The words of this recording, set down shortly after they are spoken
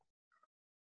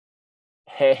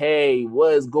Hey,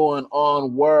 what is going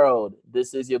on, world?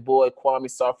 This is your boy Kwame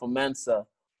Sarfa-Mensah,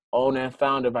 owner and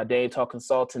founder of Identity Talk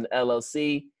Consulting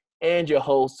LLC, and your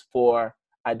host for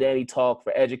Identity Talk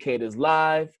for Educators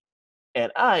Live.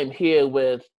 And I'm here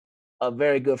with a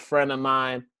very good friend of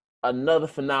mine, another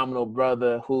phenomenal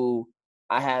brother who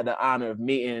I had the honor of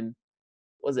meeting,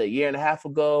 was it a year and a half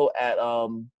ago at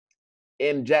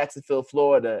in Jacksonville,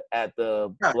 Florida, at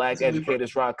the Yeah, Black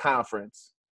Educators Rock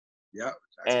Conference. Yep.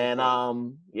 And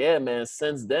yeah, man,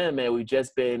 since then, man, we've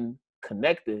just been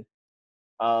connected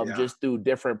just through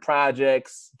different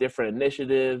projects, different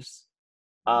initiatives.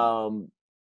 And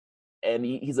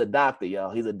he's a doctor,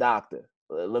 y'all. He's a doctor.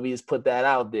 Let me just put that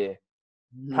out there.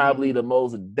 Probably the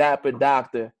most dapper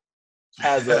doctor.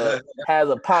 Has a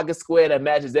pocket square that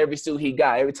matches every suit he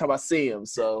got every time I see him.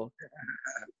 So,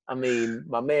 I mean,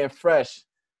 my man fresh.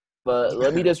 But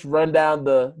let me just run down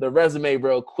the resume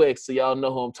real quick so y'all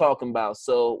know who I'm talking about.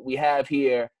 So we have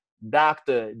here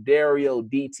Dr. Dario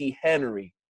D.T.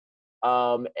 Henry.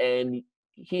 And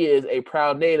he is a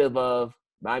proud native of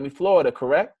Miami, Florida,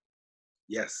 correct?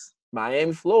 Yes.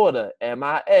 Miami, Florida,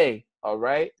 MIA, all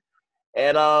right?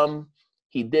 And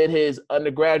he did his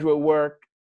undergraduate work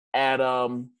at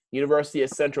University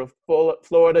of Central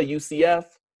Florida, UCF.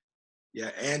 Yeah,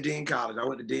 and Dean College. I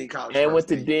went to Dean College. And went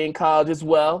to Dean College as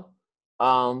well.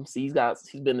 So he's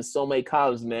been in so many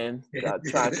colleges, man. Got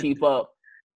trying to keep up.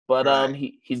 But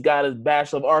Right. he's got his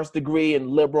Bachelor of Arts degree in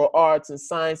Liberal Arts and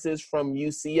Sciences from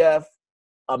UCF,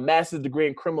 a master's degree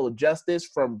in Criminal Justice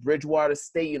from Bridgewater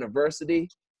State University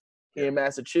here in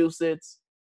Massachusetts.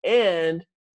 And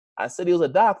I said he was a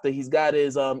doctor. He's got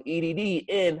his EDD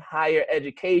in Higher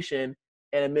Education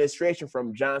and Administration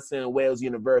from Johnson & Wales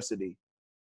University.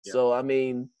 Yeah. So, I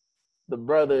mean, the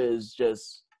brother is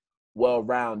just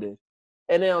well-rounded.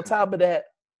 And then on top of that,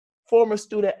 former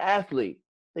student athlete.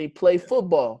 They play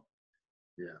football.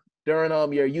 Yeah. During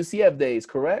your UCF days,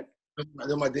 correct?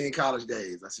 They're my Dean College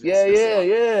days.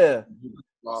 Yeah.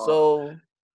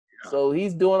 So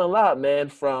he's doing a lot, man,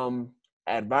 from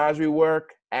advisory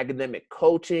work, academic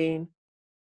coaching.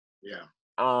 Yeah.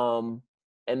 And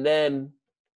then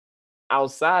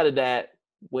outside of that,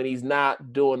 when he's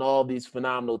not doing all these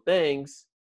phenomenal things,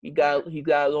 he got his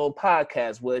own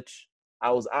podcast, which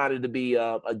I was honored to be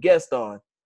a guest on,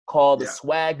 called the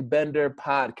Swag Bender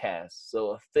Podcast.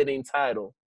 So a fitting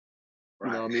title,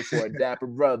 you know what I mean, for a dapper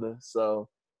brother. So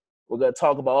we're going to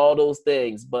talk about all those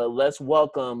things, but let's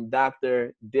welcome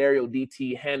Dr. Dario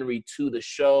D.T. Henry to the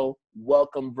show.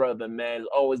 Welcome, brother, man. It's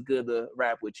always good to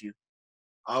rap with you.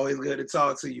 Always good to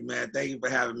talk to you, man. Thank you for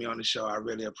having me on the show. I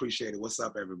really appreciate it. What's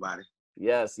up, everybody?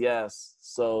 Yes.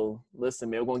 So listen,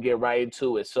 man, we're going to get right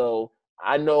into it. So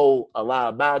I know a lot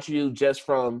about you just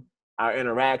from our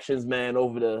interactions, man,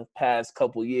 over the past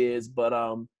couple years. But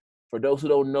for those who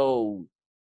don't know,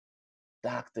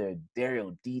 Dr.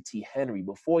 Dario D.T. Henry,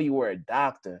 before you were a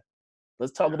doctor,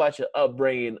 let's talk about your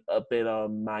upbringing up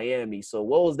in Miami. So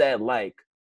what was that like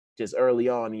just early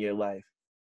on in your life?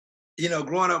 You know,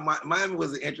 growing up, Miami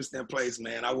was an interesting place,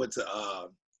 man. I went to, I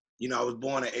was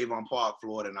born in Avon Park,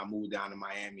 Florida, and I moved down to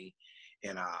Miami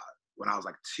and when I was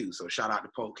like 2. So shout out to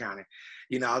Polk County.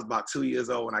 You know, I was about 2 years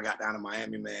old when I got down to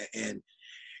Miami, man. And,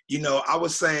 you know, I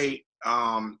would say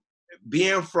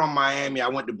being from Miami, I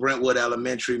went to Brentwood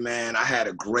Elementary, man. I had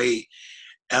a great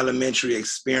elementary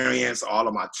experience. All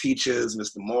of my teachers,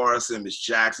 Mr. Morrison, Ms.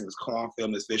 Jackson, Ms.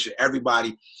 Cornfield, Ms. Fisher, everybody,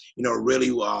 you know, really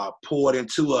poured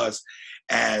into us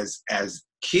as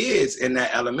kids in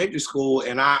that elementary school.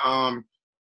 And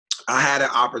I had an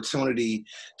opportunity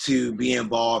to be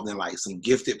involved in like some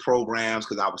gifted programs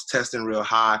because I was testing real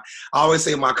high. I always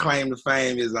say my claim to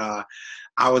fame is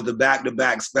I was the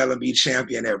back-to-back spelling bee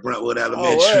champion at Brentwood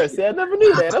Elementary. Oh, word. See, I never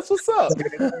knew that. That's what's up.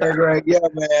 Right. Yeah,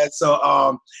 man.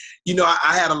 So, you know,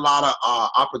 I had a lot of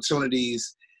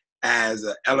opportunities as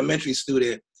an elementary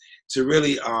student to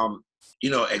really, you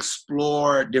know,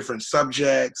 explore different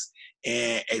subjects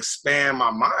and expand my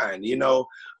mind. You know,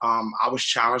 I was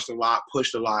challenged a lot,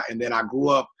 pushed a lot. And then I grew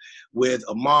up with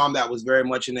a mom that was very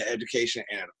much into education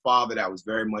and a father that was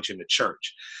very much into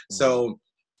church. So,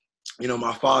 you know,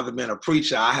 my father being a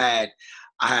preacher, I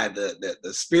had the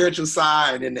spiritual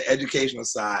side and then the educational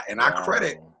side. And I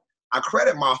credit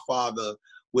my father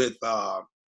with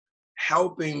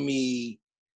helping me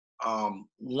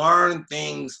learn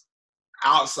things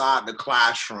outside the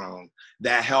classroom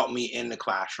that helped me in the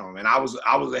classroom. And I was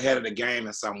ahead of the game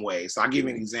in some ways. So I'll give you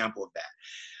an example of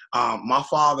that. My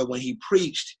father, when he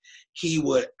preached, he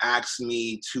would ask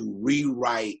me to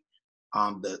rewrite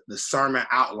the sermon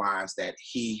outlines that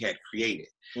he had created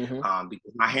because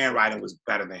my handwriting was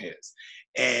better than his.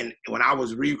 And when I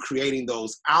was recreating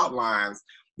those outlines,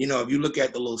 if you look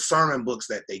at the little sermon books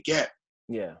that they get,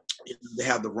 yeah, they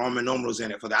have the Roman numerals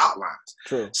in it for the outlines.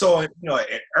 true. So,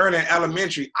 early in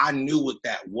elementary, I knew what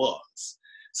that was.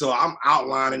 So I'm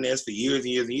outlining this for years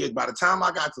and years and years. By the time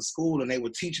I got to school and they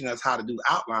were teaching us how to do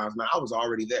outlines, man, I was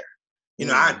already there.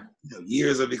 I had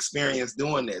years of experience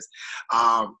doing this,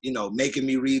 making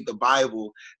me read the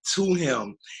Bible to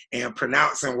him and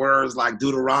pronouncing words like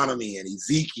Deuteronomy and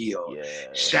Ezekiel,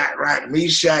 Shadrach,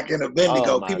 Meshach, and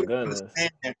Abednego. Oh, people goodness.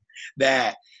 understand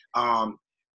that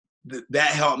that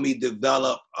helped me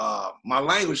develop my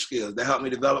language skills. That helped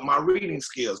me develop my reading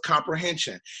skills,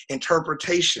 comprehension,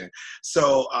 interpretation.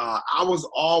 So I was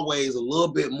always a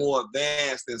little bit more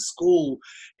advanced in school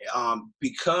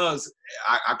because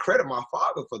I credit my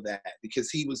father for that,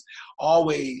 because he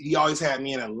always had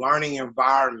me in a learning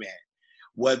environment,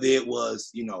 whether it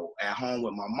was, at home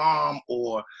with my mom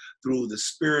or through the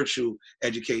spiritual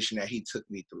education that he took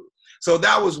me through. So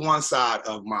that was one side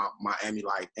of my Miami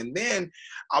life. And then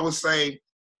I would say,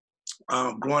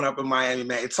 growing up in Miami,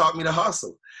 man, it taught me to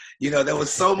hustle. There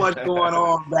was so much going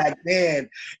on back then.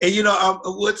 And,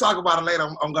 we'll talk about it later.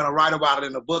 I'm going to write about it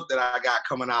in a book that I got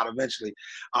coming out eventually.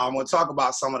 I'm going to talk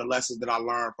about some of the lessons that I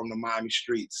learned from the Miami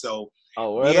streets. So,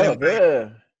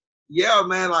 yeah,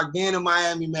 man, like being in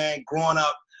Miami, man, growing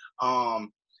up,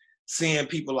 seeing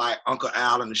people like Uncle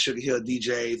Al and the Sugar Hill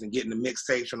DJs and getting the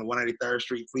mixtapes from the 183rd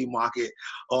Street Flea Market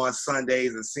on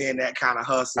Sundays and seeing that kind of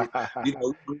hustle. We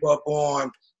grew up on,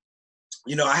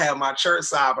 I have my church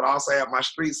side, but I also have my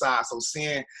street side. So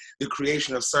seeing the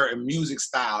creation of certain music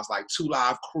styles like Two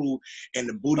Live Crew and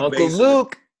the Booty Uncle Bass.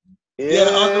 Luke. Yeah,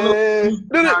 Uncle Luke.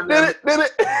 Did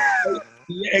it.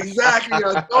 Yeah, exactly.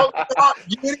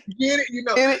 Get it.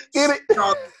 Get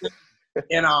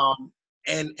it.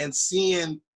 And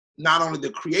seeing not only the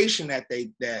creation that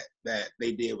they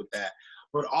did with that,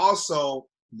 but also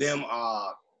them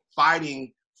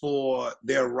fighting for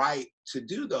their right to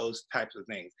do those types of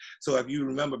things. So if you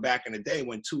remember back in the day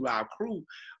when Two Live Crew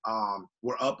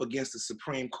were up against the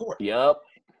Supreme Court. Yep.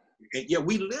 And yeah,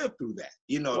 we lived through that.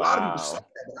 A lot of people said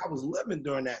that, but I was living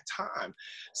during that time.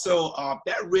 So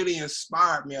that really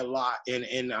inspired me a lot. And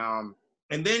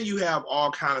then you have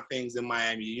all kind of things in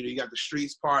Miami. You got the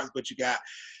streets parts, but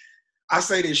I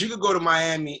say this, you could go to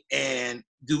Miami and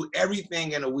do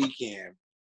everything in a weekend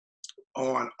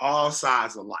on all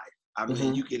sides of life. I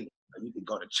mean, you can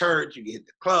go to church, you can hit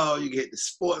the club, you can hit the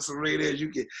sports arenas, you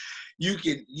can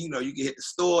hit the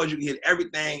stores, you can hit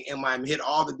everything in Miami, hit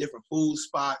all the different food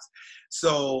spots.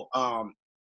 So,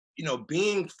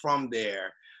 being from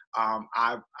there,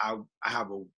 I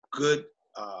have a good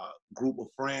group of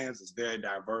friends. It's very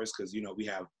diverse because, we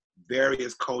have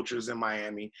various cultures in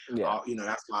Miami. Yeah.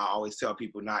 That's why I always tell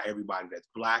people not everybody that's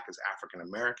Black is African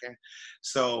American.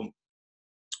 So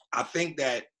I think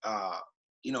that,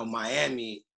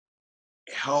 Miami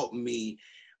helped me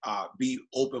be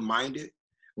open-minded,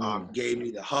 gave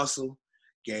me the hustle,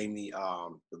 gave me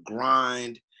the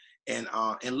grind, and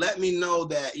let me know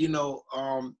that,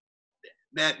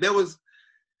 that there was,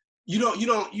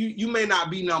 you may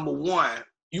not be number one,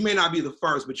 you may not be the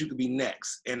first, but you could be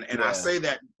next. And I say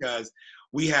that because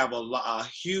we have a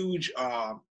huge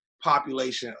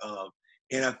population of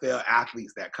NFL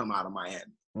athletes that come out of Miami.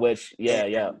 Which,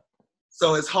 yeah.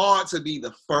 So it's hard to be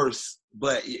the first,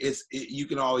 but you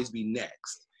can always be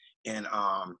next. And,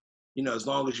 as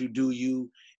long as you do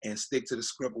you and stick to the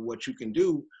script of what you can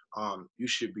do, you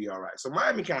should be all right. So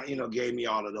Miami kind of, gave me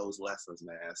all of those lessons,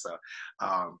 man. So,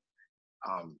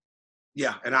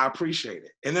 yeah, and I appreciate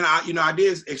it. And then I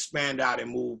did expand out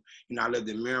and move. I lived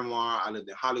in Miramar, I lived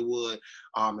in Hollywood,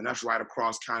 and that's right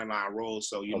across County Line Road.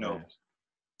 So,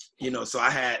 so I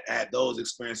had those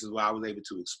experiences where I was able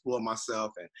to explore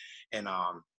myself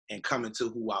and come into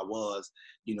who I was,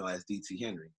 as DT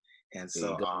Henry. And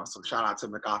so, so shout out to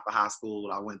MacArthur High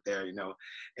School. I went there, and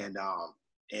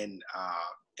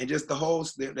just the whole.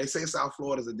 They say South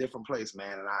Florida is a different place,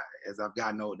 man. And as I've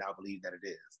gotten older, I believe that it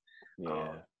is.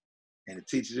 Yeah. And it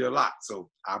teaches you a lot, so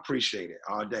I appreciate it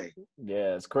all day.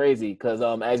 Yeah, it's crazy because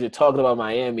as you're talking about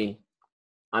Miami,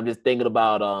 I'm just thinking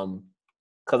about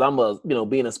because I'm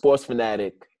being a sports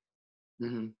fanatic.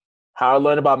 Mm-hmm. How I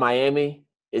learned about Miami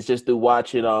is just through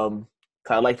watching kind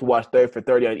of like to watch 30 for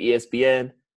 30 on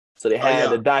ESPN. So they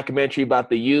had a documentary about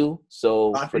the U.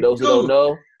 So for those who don't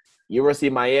know, University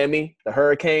of Miami, the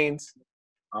Hurricanes.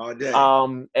 All day.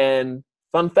 And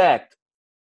fun fact,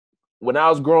 when I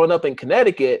was growing up in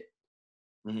Connecticut,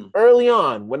 early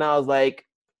on, when I was like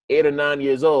 8 or 9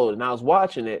 years old, and I was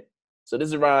watching it. So this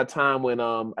is around a time when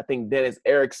I think Dennis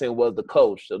Erickson was the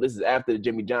coach. So this is after the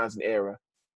Jimmy Johnson era.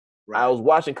 Right. I was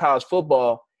watching college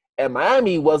football, and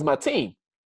Miami was my team.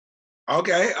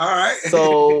 Okay, all right.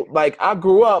 So like I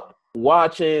grew up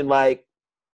watching like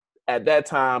at that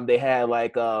time they had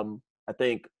like I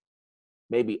think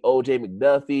maybe OJ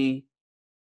McDuffie,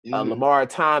 Lamar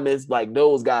Thomas, like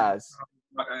those guys.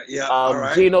 Yeah, all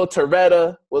right. Gino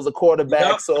Torretta was a quarterback.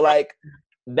 Yep. So like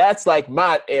that's like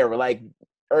my era, like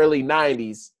early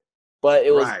 90s. But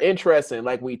it was Right. interesting.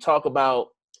 Like we talk about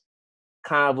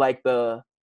kind of like the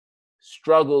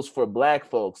struggles for black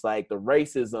folks, like the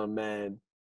racism, man,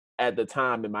 at the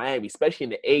time in Miami, especially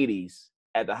in the 80s,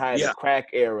 at the height of Yeah. the crack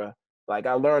era. Like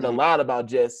I learned a Mhm. lot about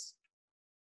just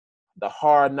the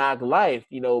hard knock life,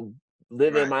 living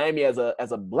in Right. Miami as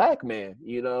a black man,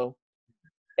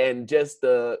 and just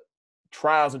the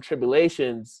trials and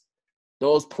tribulations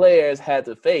those players had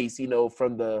to face,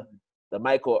 from the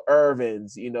Michael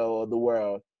Irvins, of the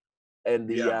world, and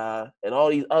Yeah. and all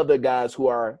these other guys who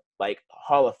are like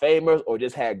Hall of Famers or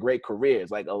just had great careers.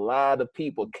 Like a lot of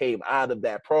people came out of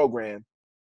that program,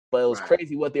 but it was Right.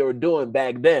 crazy what they were doing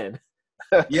back then.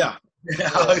 Yeah. I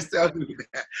Yeah. always tell you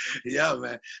that. Yeah,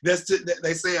 man. They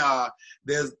say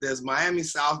there's Miami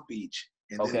South Beach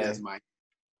and then Okay. there's Miami.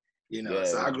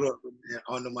 So Yeah. I grew up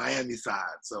on the Miami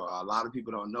side, so a lot of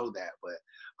people don't know that, but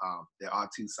there are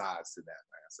two sides to that,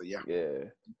 man. So yeah. Yeah.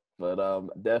 But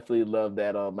definitely love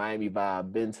that Miami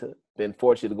vibe. Been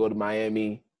fortunate to go to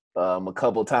Miami a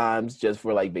couple times just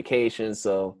for like vacation.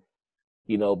 So,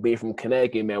 being from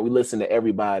Connecticut, man, we listen to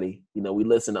everybody. We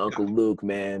listen to Uncle Luke,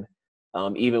 man.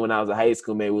 Even when I was in high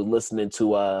school, man, we were listening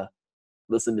to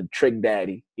Trick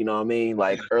Daddy. You know what I mean?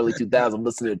 Like early 2000s,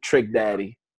 listening to Trick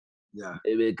Daddy. Yeah.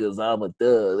 Maybe because I'm a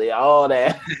thug. Yeah, all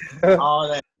that. All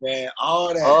that, man.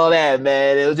 All that. All that,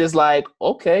 man. It was just like,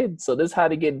 okay, so this is how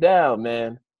to get down,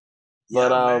 man.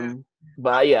 But Yeah, man.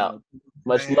 but yeah,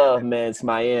 much love, man. It's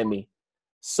Miami.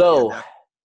 So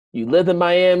you lived in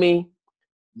Miami,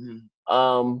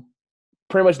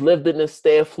 pretty much lived in the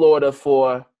state of Florida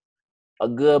for a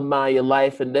good amount of your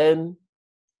life, and then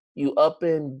you up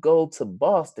and go to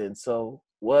Boston. So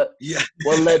what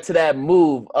led to that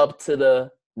move up to the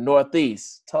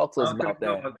Northeast? Talk to us about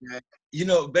that.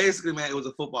 Basically, man, it was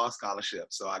a football scholarship.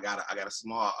 So I got a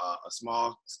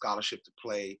small scholarship to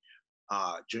play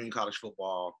junior college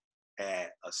football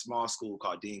at a small school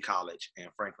called Dean College in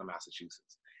Franklin,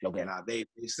 Massachusetts. Okay. And they've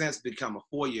since become a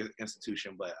 4-year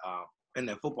institution, but in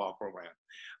their football program.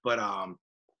 But I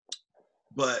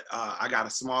got a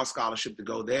small scholarship to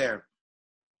go there.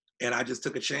 And I just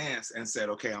took a chance and said,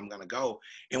 okay, I'm going to go.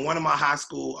 And one of my high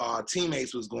school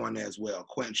teammates was going there as well,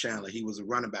 Quentin Chandler. He was a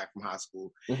running back from high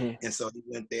school. Mm-hmm. And so he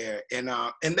went there. And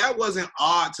that wasn't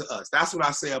odd to us. That's what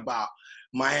I say about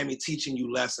Miami teaching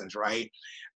you lessons, right?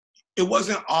 It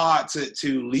wasn't odd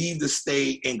to leave the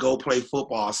state and go play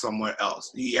football somewhere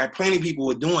else. You had plenty of people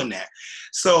were doing that.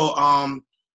 So, I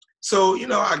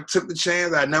took the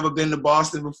chance. I'd never been to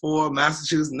Boston before,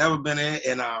 Massachusetts, never been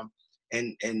in,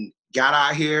 and got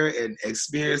out here and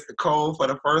experienced the cold for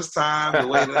the first time, the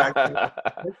way that I can.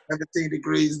 17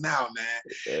 degrees now, man.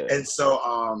 Yeah. And so,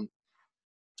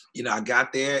 I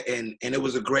got there and it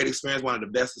was a great experience, one of the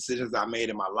best decisions I made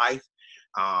in my life.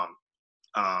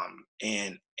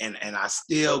 And I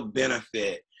still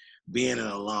benefit being an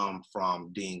alum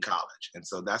from Dean College. And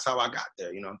so that's how I got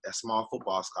there, that small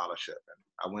football scholarship. And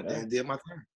I went there and did my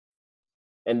thing.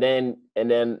 And then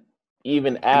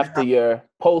even after your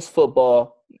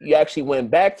post-football, you actually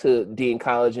went back to Dean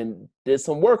College and did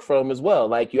some work for him as well.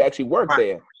 Like you actually worked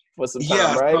there for some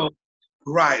time, right?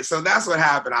 Right. So that's what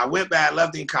happened. I went back,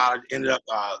 left Dean College, ended up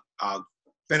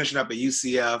finishing up at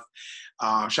UCF.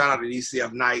 Shout out to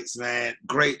UCF Knights, man.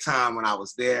 Great time when I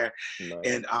was there. Nice.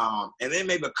 And then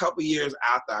maybe a couple years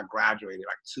after I graduated,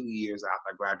 like 2 years after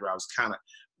I graduated, I was kind of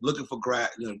looking for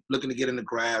looking to get into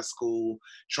grad school,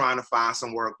 trying to find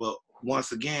some work. But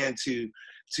once again, to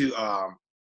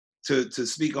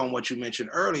speak on what you mentioned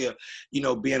earlier,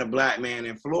 being a black man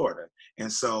in Florida.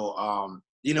 And so,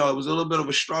 it was a little bit of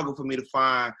a struggle for me to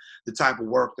find the type of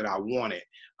work that I wanted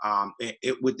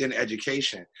within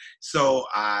education. So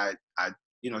I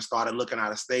started looking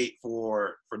out of state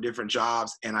for different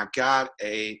jobs, and I got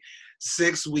a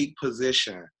 6-week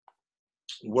position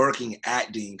working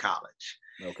at Dean College.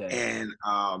 Okay. And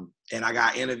I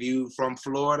got interviewed from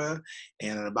Florida,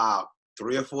 and about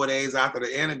 3 or 4 days after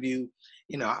the interview,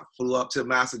 I flew up to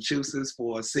Massachusetts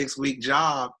for a 6-week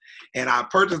job, and I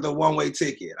purchased a one-way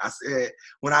ticket. I said,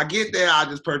 when I get there, I'll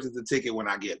just purchase the ticket when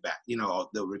I get back,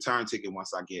 the return ticket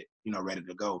once I get, ready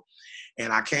to go.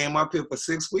 And I came up here for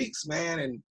 6 weeks, man,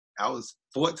 and that was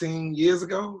 14 years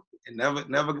ago, and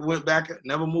never went back,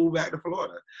 never moved back to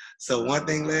Florida. So one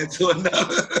thing led to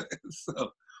another.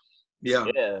 So, yeah,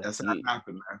 that's how it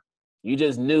happened, man. You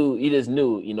just knew,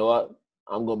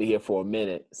 I'm gonna be here for a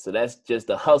minute. So that's just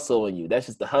the hustle in you. That's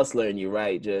just the hustler in you,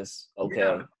 right? Just Yeah.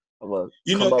 okay. I'm gonna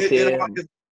You know, come up here.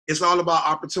 it's all about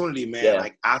opportunity, man. Yeah.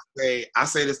 Like I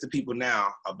say this to people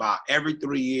now. About every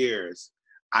 3 years,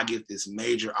 I get this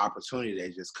major opportunity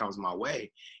that just comes my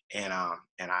way, and I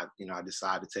I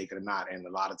decide to take it or not. And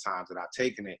a lot of times that I've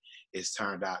taken it, it's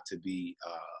turned out to be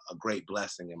a great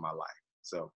blessing in my life.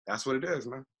 So that's what it is,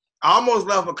 man. I almost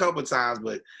left a couple of times,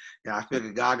 but I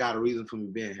figured God got a reason for me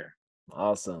being here.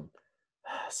 Awesome.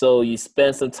 So you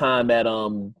spent some time at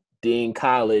Dean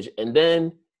College, and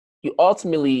then you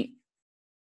ultimately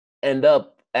end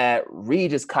up at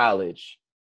Regis College.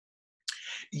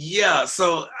 Yeah.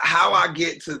 So how I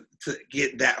get to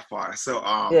get that far? So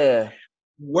Yeah.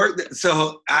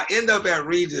 So I end up at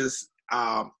Regis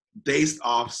based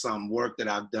off some work that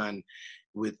I've done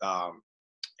with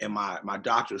in my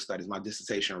doctoral studies, my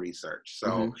dissertation research.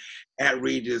 So at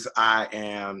Regis, I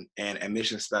am an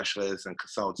admission specialist and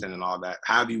consultant and all that,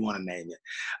 however you want to name it,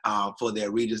 for their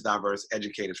Regis Diverse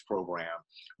Educators Program,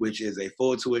 which is a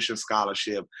full tuition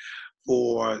scholarship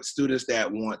for students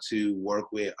that want to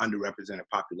work with underrepresented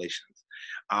populations.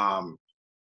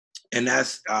 And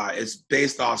that's it's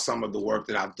based off some of the work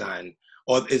that I've done,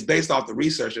 or it's based off the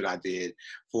research that I did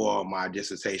for my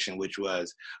dissertation, which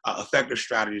was effective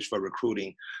strategies for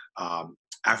recruiting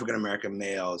African American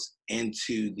males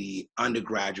into the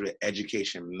undergraduate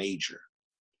education major.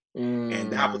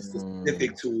 And that was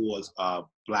specific towards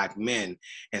Black men.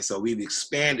 And so we've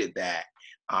expanded that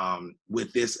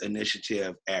with this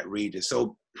initiative at Regis.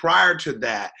 So prior to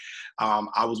that,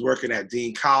 I was working at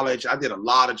Dean College. I did a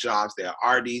lot of jobs there: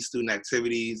 RD, student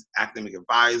activities, academic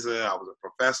advisor. I was a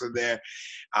professor there.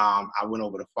 I went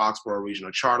over to Foxborough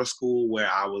Regional Charter School, where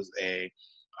I was a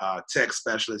tech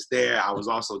specialist there. I was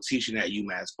also teaching at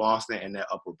UMass Boston in their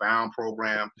Upward Bound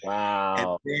program.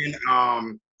 Wow. And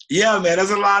then, yeah, man,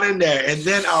 there's a lot in there. And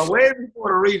then way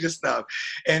before the Regis stuff.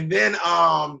 And then,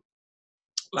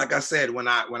 like I said, when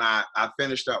I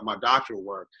finished up my doctoral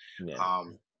work,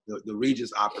 the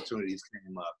Regis opportunities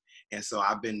came up. And so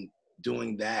I've been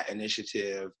doing that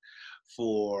initiative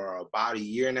for about a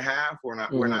year and a half. We're in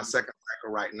our second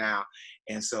cycle right now.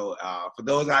 And so for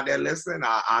those out there listening,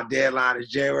 our deadline is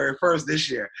January 1st this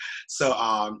year.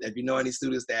 So if you know any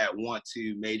students that want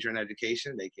to major in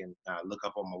education, they can look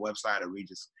up on my website at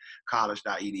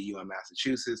regiscollege.edu in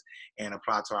Massachusetts and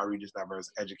apply to our Regis Diverse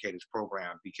Educators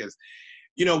Program, because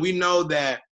we know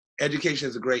that education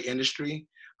is a great industry,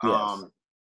 and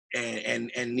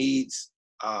needs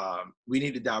we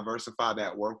need to diversify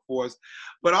that workforce,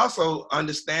 but also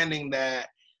understanding that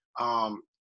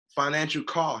financial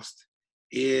cost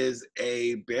is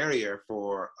a barrier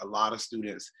for a lot of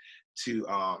students to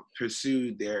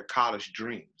pursue their college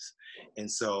dreams. And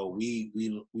so we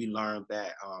learned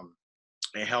that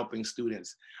and helping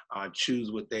students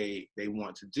choose what they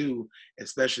want to do,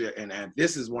 especially, and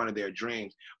this is one of their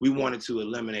dreams. We wanted to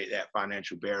eliminate that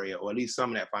financial barrier, or at least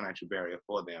some of that financial barrier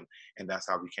for them, and that's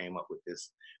how we came up with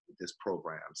this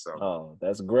program. So,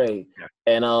 that's great. Yeah,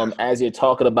 and as you're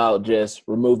talking about just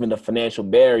removing the financial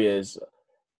barriers,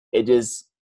 it just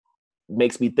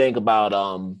makes me think about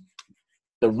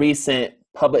the recent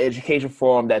public education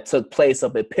forum that took place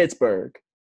up in Pittsburgh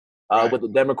with the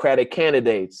Democratic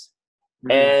candidates.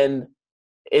 And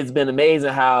it's been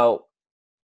amazing how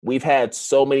we've had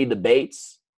so many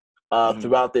debates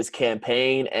throughout this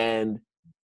campaign. And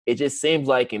it just seems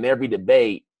like in every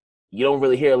debate, you don't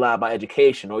really hear a lot about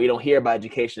education, or you don't hear about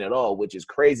education at all, which is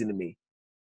crazy to me,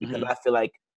 because I feel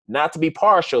like, not to be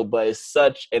partial, but it's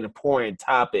such an important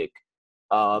topic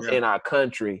in our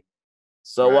country.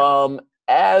 So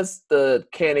as the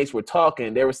candidates were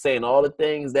talking, they were saying all the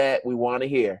things that we want to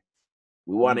hear.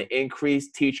 We want to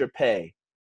increase teacher pay.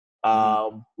 We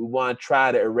want to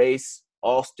try to erase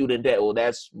all student debt. Well,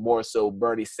 that's more so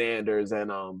Bernie Sanders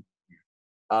and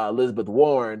Elizabeth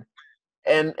Warren.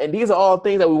 And these are all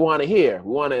things that we want to hear.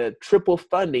 We want to triple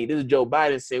funding. This is Joe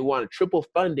Biden saying we want to triple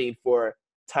funding for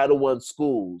Title I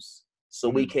schools, so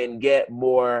we can get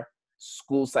more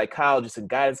school psychologists and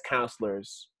guidance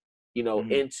counselors,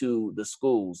 into the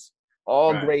schools.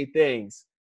 All great things.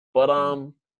 But I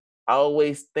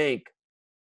always think,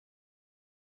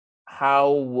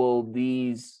 how will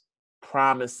these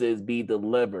promises be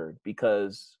delivered?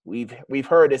 Because we've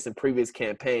heard this in previous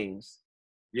campaigns.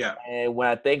 Yeah. And when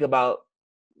I think about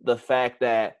the fact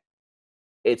that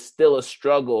it's still a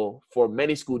struggle for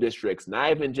many school districts, not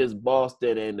even just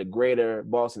Boston and the greater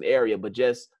Boston area, but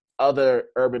just other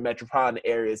urban metropolitan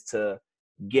areas, to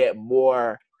get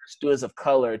more students of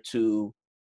color to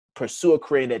pursue a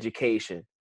career in education.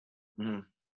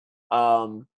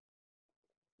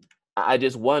 I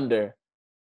just wonder,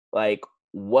 like,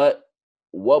 what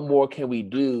what more can we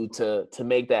do to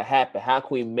make that happen? How can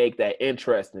we make that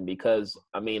interesting? Because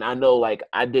I mean, I know like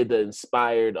I did the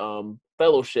Inspired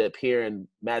fellowship here in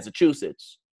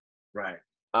Massachusetts, Right.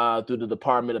 through the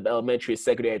Department of Elementary and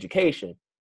Secondary Education,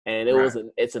 and Right.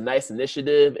 it's a nice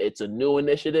initiative. It's a new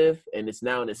initiative, and it's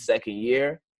now in its second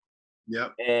year,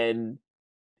 Yep. and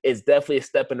it's definitely a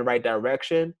step in the right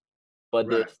direction. But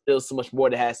Right. there's still so much more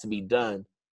that has to be done.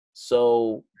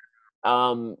 So,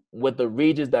 with the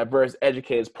Regis Diverse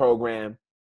Educators Program,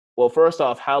 well, first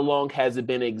off, how long has it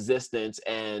been in existence,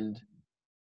 and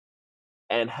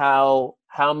how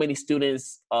many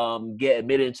students get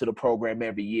admitted into the program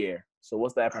every year? So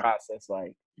what's that process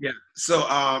like? Yeah.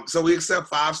 So we accept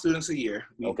 5 students a year.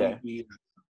 Okay.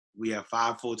 We have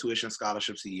 5 full tuition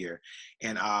scholarships a year,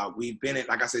 and we've been in,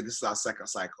 like I said, this is our second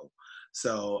cycle.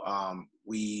 So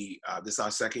this is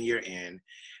our second year in,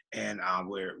 and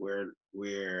we're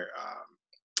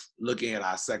looking at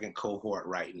our second cohort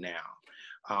right now.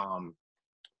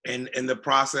 And in the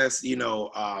process,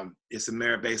 it's a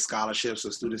merit-based scholarship, so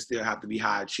students still have to be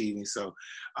high achieving. So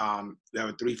they have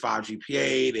a 3.5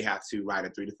 GPA. They have to write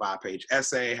a 3 to 5 page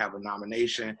essay, have a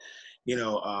nomination,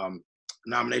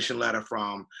 nomination letter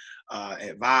from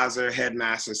advisor,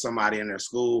 headmaster, somebody in their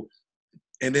school,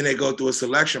 and then they go through a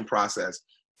selection process.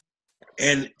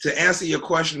 And to answer your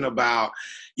question about,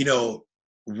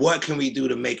 what can we do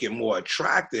to make it more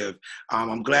attractive?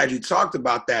 I'm glad you talked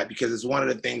about that, because it's one of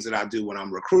the things that I do when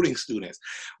I'm recruiting students.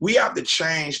 We have to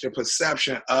change the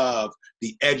perception of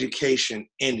the education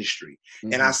industry.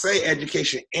 Mm-hmm. And I say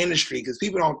education industry because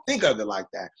people don't think of it like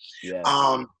that. Yeah.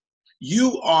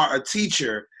 You are a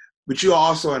teacher, but you're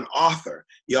also an author.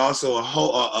 You're also a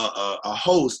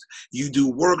host. You do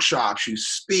workshops. You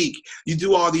speak. You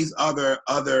do all these other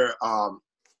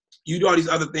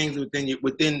things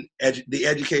within the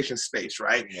education space,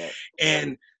 right? Yeah.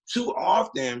 And too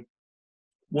often,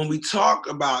 when we talk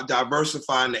about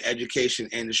diversifying the education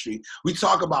industry, we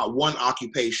talk about one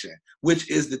occupation, which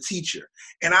is the teacher.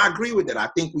 And I agree with that. I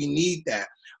think we need that.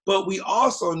 But we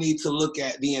also need to look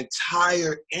at the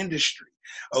entire industry.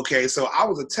 Okay, so I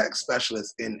was a tech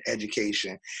specialist in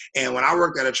education. And when I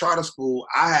worked at a charter school,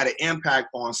 I had an impact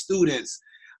on students,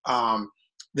 not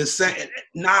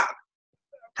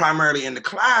primarily in the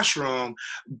classroom,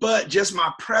 but just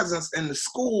my presence in the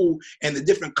school and the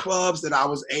different clubs that I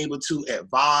was able to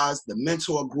advise, the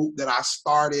mentor group that I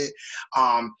started,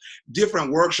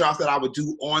 different workshops that I would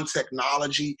do on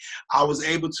technology. I was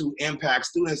able to impact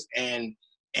students and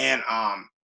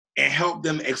help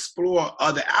them explore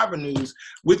other avenues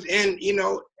within,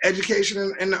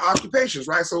 education and the occupations,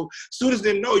 right? So students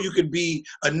didn't know you could be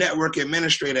a network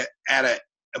administrator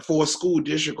for a school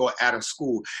district or at a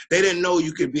school. They didn't know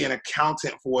you could be an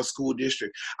accountant for a school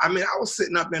district. I mean, I was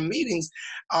sitting up in meetings,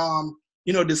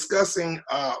 discussing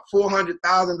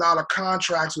 $400,000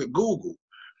 contracts with Google,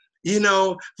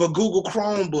 for Google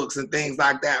Chromebooks and things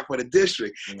like that for the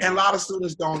district. Mm-hmm. And a lot of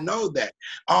students don't know that.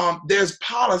 There's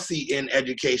policy in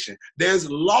education. There's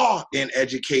law in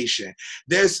education.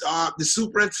 There's the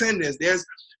superintendents. There's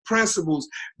principals.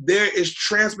 There is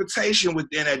transportation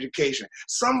within education.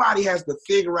 Somebody has to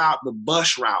figure out the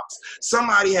bus routes.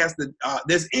 Somebody has to,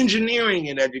 there's engineering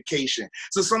in education.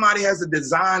 So somebody has to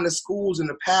design the schools and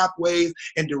the pathways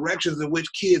and directions in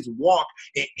which kids walk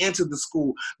and enter the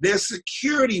school. There's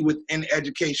security within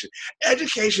education.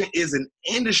 Education is an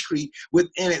industry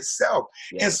within itself.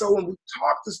 Yeah. And so when we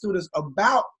talk to students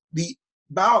about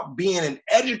being an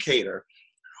educator,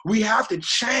 we have to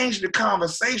change the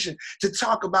conversation to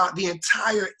talk about the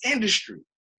entire industry.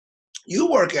 You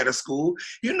work at a school,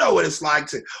 you know what it's like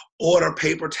to order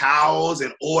paper towels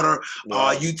and order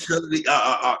utility,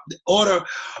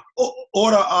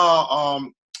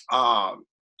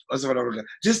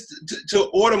 just to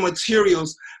order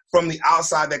materials from the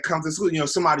outside that comes to school.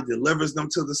 Somebody delivers them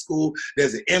to the school.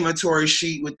 There's an inventory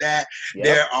sheet with that. Yep.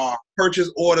 There are purchase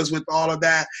orders with all of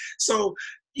that. So,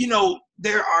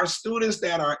 there are students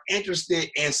that are interested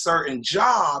in certain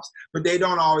jobs, but they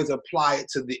don't always apply it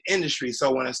to the industry.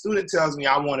 So when a student tells me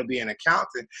I want to be an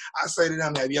accountant, I say to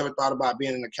them, have you ever thought about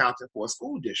being an accountant for a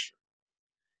school district?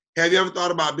 Have you ever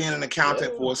thought about being an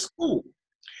accountant for a school?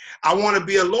 I want to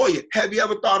be a lawyer. Have you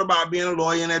ever thought about being a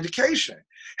lawyer in education?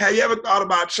 Have you ever thought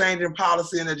about changing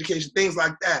policy in education, things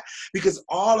like that? Because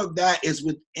all of that is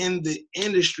within the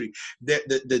industry.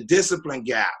 The discipline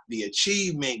gap, the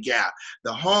achievement gap,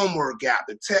 the homework gap,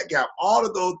 the tech gap, all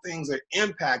of those things are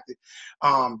impacted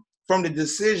from from the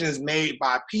decisions made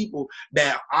by people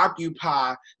that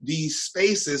occupy these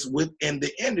spaces within the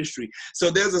industry. So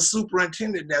there's a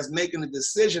superintendent that's making a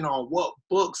decision on what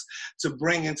books to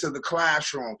bring into the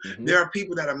classroom. Mm-hmm. There are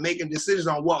people that are making decisions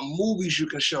on what movies you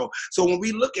can show. So when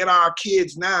we look at our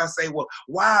kids now and say, well,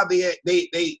 why are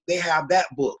they have that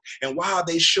book and why are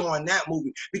they showing that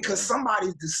movie? Because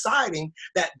somebody's deciding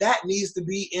that needs to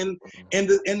be in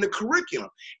the curriculum.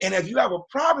 And if you have a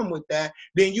problem with that,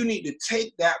 then you need to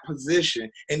take that position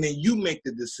and then you make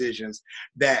the decisions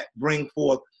that bring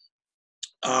forth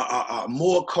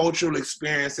more cultural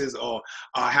experiences or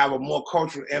have a more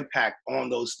cultural impact on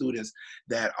those students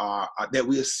that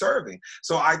we are serving.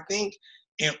 So I think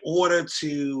in order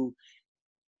to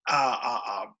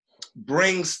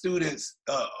bring students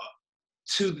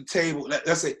to the table,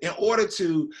 let's say, in order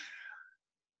to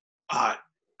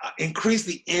increase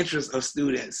the interest of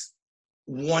students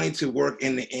wanting to work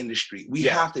in the industry, we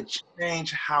have to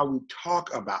change how we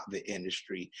talk about the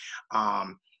industry,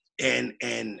 and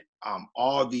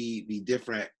all the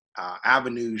different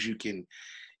avenues you can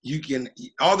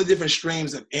all the different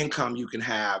streams of income you can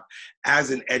have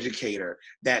as an educator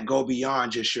that go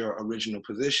beyond just your original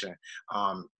position.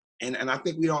 And I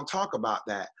think we don't talk about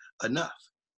that enough.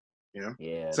 You know?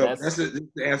 Yeah. So that's to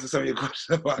answer some of your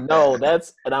questions about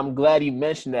that. And I'm glad you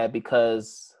mentioned that,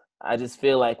 because I just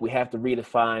feel like we have to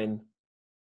redefine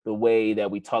the way that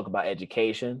we talk about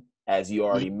education, as you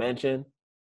already mentioned.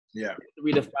 Yeah.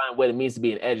 Redefine what it means to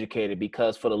be an educator,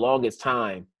 because for the longest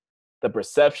time, the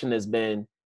perception has been,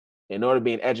 in order to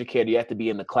be an educator, you have to be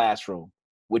in the classroom,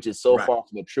 which is so far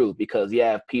from the truth, because you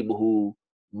have people who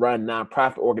run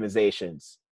nonprofit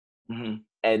organizations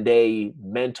and they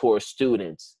mentor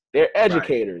students. They're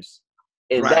educators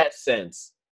in that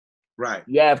sense. Right.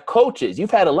 You have coaches. You've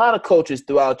had a lot of coaches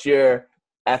throughout your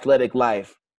athletic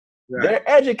life. Right. They're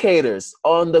educators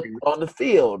on the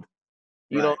field.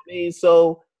 You know what I mean?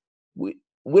 So we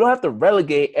don't have to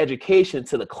relegate education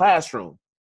to the classroom.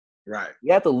 Right.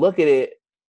 You have to look at it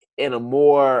in a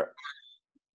more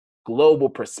global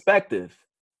perspective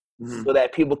so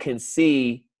that people can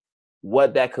see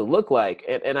what that could look like.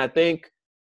 And I think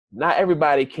not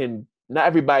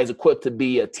everybody's equipped to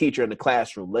be a teacher in the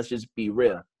classroom. Let's just be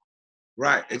real.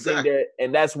 Right, exactly.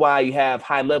 And that's why you have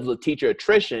high levels of teacher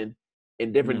attrition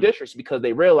in different districts, because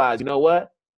they realize, you know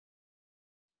what?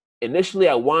 Initially,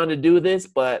 I wanted to do this,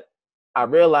 but I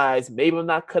realized maybe I'm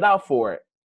not cut out for it.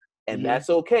 And that's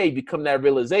okay. You come to that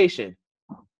realization.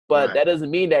 But that doesn't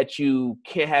mean that you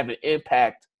can't have an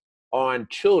impact on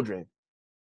children.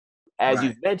 As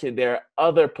you've mentioned, there are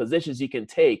other positions you can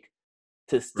take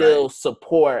to still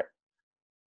support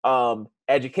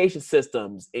education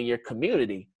systems in your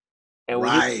community. And we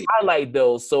need to highlight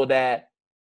those so that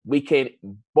we can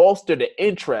bolster the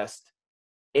interest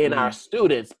in our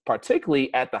students,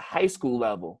 particularly at the high school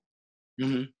level.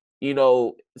 You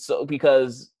know, so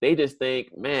because they just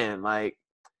think, man, like,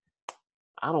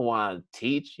 I don't want to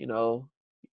teach, you know.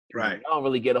 I don't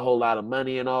really get a whole lot of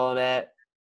money and all that.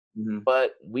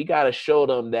 But we got to show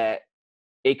them that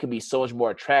it can be so much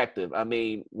more attractive. I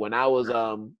mean, when I was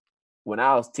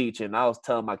teaching, I was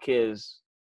telling my kids,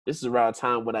 this is around the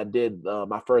time when I did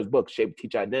my first book, Shape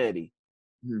Teach Identity.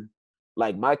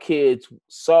 Like, my kids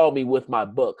saw me with my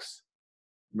books.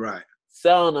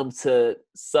 Selling them to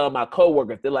some of my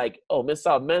coworkers. They're like, oh, Miss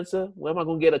South Mensa, when am I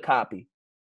going to get a copy?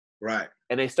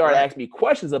 And they started asking me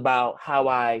questions about how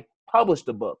I published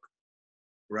the book.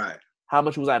 How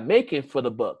much was I making for the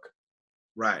book?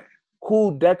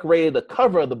 Who decorated the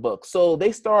cover of the book? So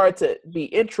they started to be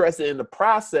interested in the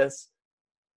process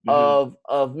of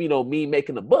you know, me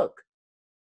making the book.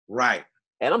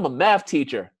 And I'm a math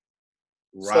teacher.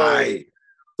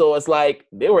 So it's like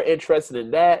they were interested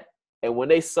in that. And when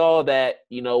they saw that,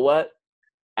 you know what,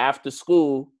 after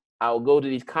school, I would go to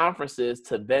these conferences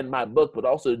to vend my book, but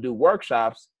also to do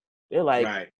workshops. They're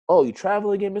like, oh, you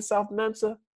travel again, Miss South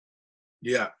Mensa?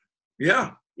 Yeah.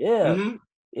 You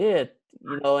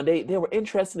know, and they were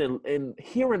interested in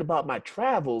hearing about my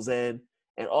travels and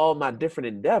all my different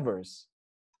endeavors.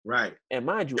 And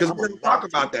mind you, because we don't talk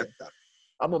about that stuff.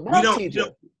 I'm a math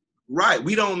teacher.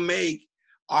 We don't make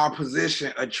our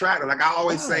position attractive. Like I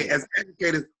always say, as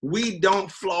educators, we don't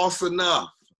floss enough.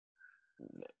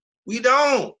 We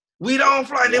don't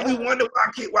fly. And then we wonder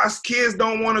why kids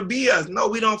don't want to be us. No,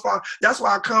 we don't fly. That's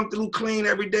why I come through clean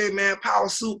every day, man. Power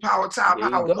suit, power tie,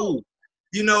 power move.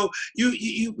 You know,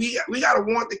 we gotta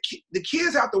want the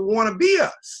kids have to want to be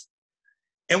us.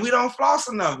 And we don't floss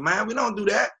enough, man. We don't do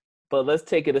that. But let's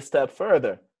take it a step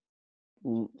further.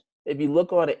 If you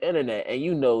look on the internet, and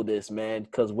you know this, man,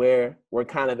 because we're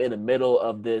kind of in the middle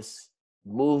of this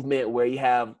movement where you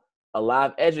have a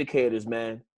lot of educators,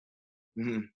 man.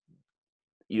 Mm-hmm.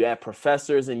 You have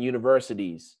professors in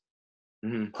universities,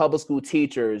 Mm-hmm. public school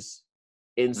teachers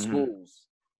in Mm-hmm. schools.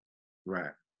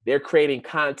 Right. They're creating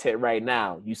content right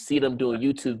now. You see them doing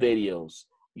YouTube videos.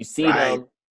 You see Right. them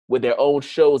with their own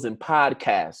shows and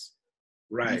podcasts.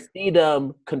 You Right. see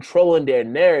them controlling their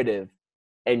narrative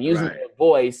and using Right. their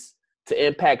voice to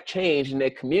impact change in their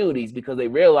communities because they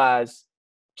realize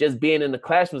just being in the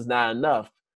classroom is not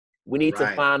enough. We need to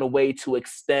Right. find a way to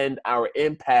extend our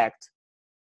impact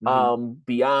Mm-hmm.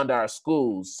 beyond our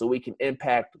schools so we can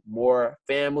impact more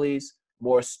families,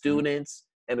 more Mm-hmm. students,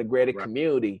 and a greater Right.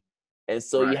 community. And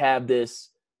so Right. you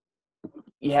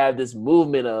have this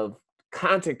movement of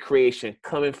content creation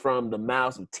coming from the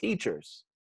mouths of teachers,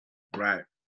 Right.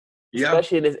 Yeah.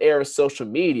 especially in this era of social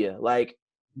media. Like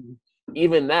Mm-hmm.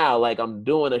 even now, like I'm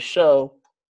doing a show,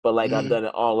 but like I've Mm-hmm. done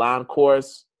an online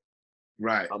course.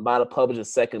 Right. I'm about to publish a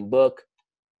second book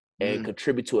and Mm-hmm.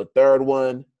 contribute to a third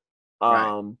one.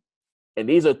 Right. And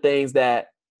these are things that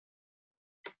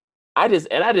I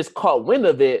just caught wind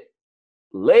of it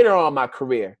later on in my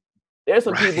career. There's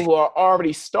some people Right. who are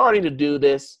already starting to do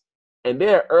this, and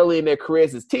they're early in their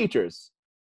careers as teachers.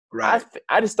 Right.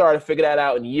 I just started to figure that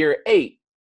out in year 8.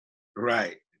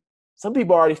 Right. Some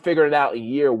people already figured it out in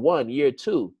year 1, year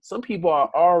 2. Some people are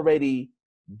already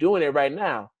doing it right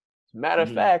now. Matter of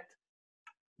Mm-hmm. fact,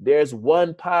 there's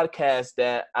one podcast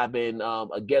that I've been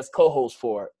a guest co-host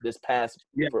for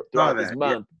throughout this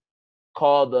month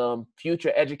called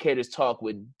Future Educators Talk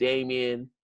with Damien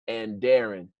and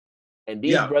Darren. And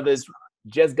these Yeah. brothers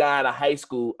just got out of high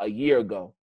school a year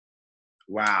ago.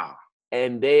 Wow.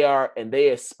 And they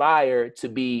aspire to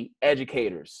be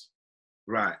educators.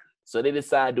 Right. So they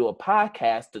decided to do a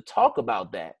podcast to talk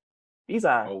about that. These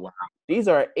are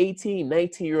 18,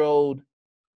 19-year-old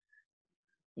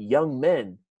young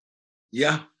men.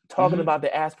 Yeah. Talking Mm-hmm. about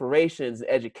their aspirations in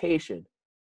education,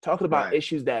 talking about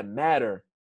issues that matter.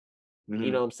 Mm-hmm.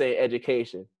 You know what I'm saying?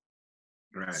 Education.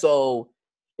 Right. So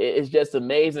it's just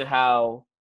amazing how,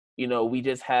 we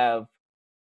just have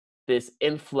this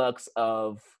influx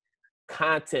of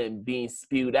content being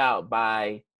spewed out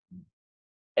by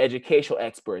educational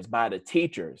experts, by the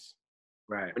teachers.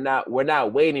 Right. We're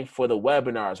not waiting for the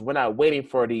webinars. We're not waiting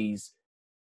for these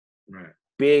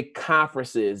big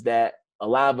conferences that a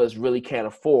lot of us really can't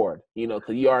afford,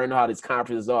 because you already know how these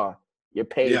conferences are. You're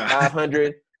paying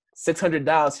 $500,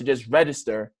 $600 to just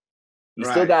register. You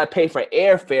still got to pay for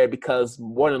airfare because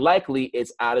more than likely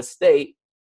it's out of state.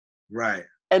 Right.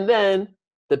 And then,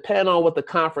 depending on what the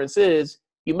conference is,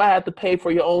 you might have to pay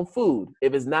for your own food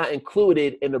if it's not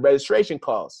included in the registration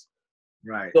costs.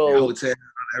 Right. So, the hotel,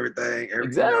 everything.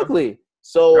 Exactly.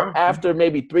 So after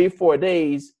maybe 3-4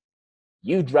 days,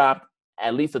 you dropped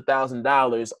at least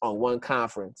 $1,000 on one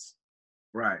conference.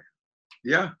 Right.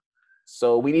 Yeah.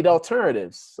 So we need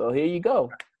alternatives. So here you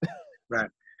go. Right.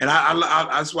 And I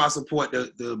that's why I support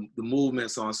the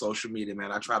movements on social media,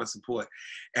 man. I try to support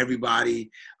everybody.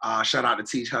 Shout out to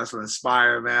Teach, Hustle,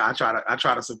 Inspire, man. I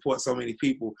try to support so many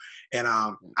people, and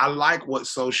I like what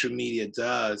social media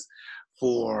does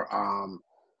for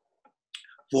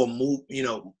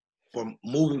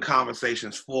moving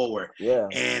conversations forward,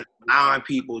 and allowing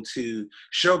people to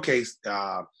showcase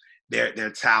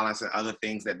their talents and other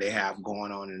things that they have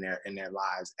going on in their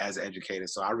lives as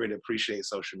educators. So I really appreciate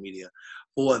social media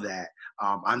for that.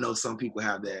 I know some people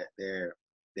have their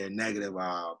negative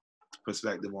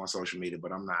perspective on social media,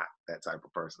 but I'm not that type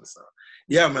of person. So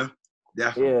yeah, man,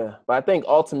 definitely. Yeah, but I think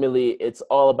ultimately it's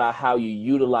all about how you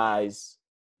utilize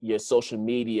your social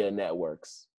media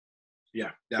networks.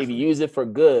 Yeah, definitely. If you use it for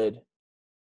good,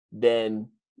 then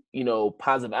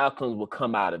positive outcomes will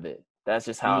come out of it. That's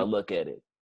just how I look at it.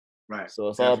 Right. So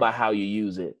it's all about how you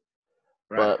use it.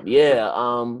 Right. But yeah,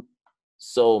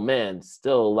 so man,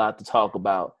 still a lot to talk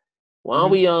about. Why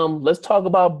don't we let's talk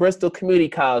about Bristol Community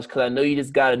College, because I know you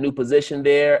just got a new position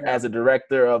there as a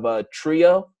director of a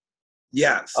TRIO.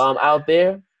 Yes. Out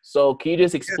there. So can you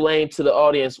just explain to the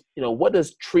audience, what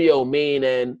does TRIO mean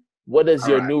and what does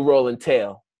your new role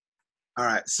entail? All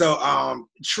right. So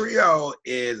TRIO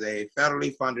is a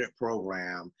federally funded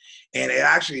program, and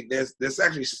there's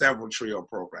actually several TRIO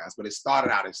programs, but it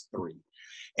started out as 3.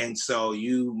 And so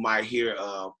you might hear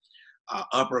of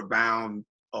Upward Bound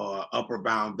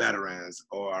Veterans,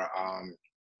 or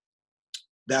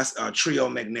that's TRIO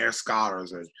McNair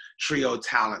Scholars, or TRIO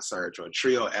Talent Search, or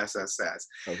TRIO SSS.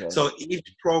 Okay. So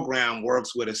each program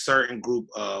works with a certain group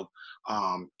of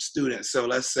students. So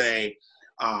let's say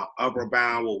Upward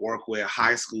Bound will work with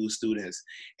high school students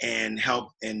and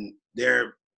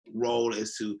their role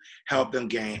is to help them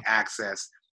gain access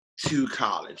to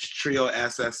college. TRIO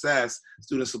SSS,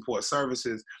 Student Support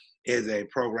Services, is a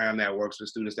program that works with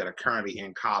students that are currently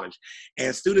in college.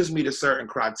 And students meet a certain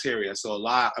criteria. So a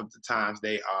lot of the times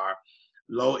they are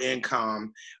low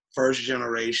income, first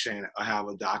generation, or have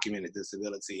a documented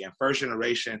disability. And first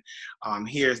generation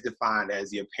here is defined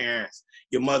as your parents,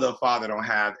 your mother or father don't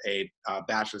have a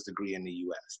bachelor's degree in the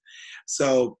US.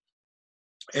 So,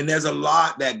 and there's a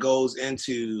lot that goes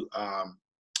into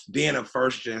being a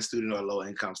first gen student or a low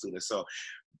income student. So,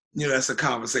 you know, that's a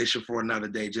conversation for another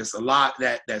day. Just a lot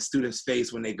that students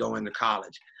face when they go into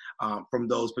college from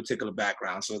those particular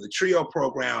backgrounds. So the TRIO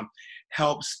program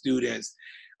helps students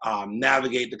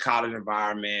navigate the college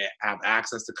environment, have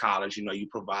access to college. You know, you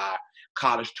provide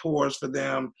college tours for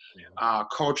them,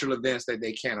 cultural events that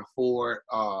they can't afford,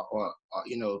 or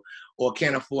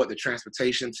can't afford the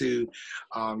transportation to.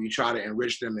 You try to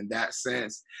enrich them in that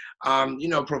sense. You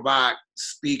know, provide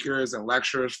speakers and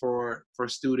lecturers for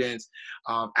students,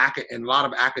 and a lot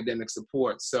of academic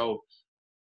support. So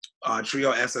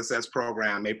TRIO SSS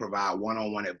program may provide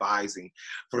one-on-one advising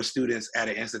for students at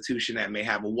an institution that may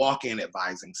have a walk-in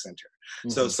advising center.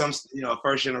 So some, you know, a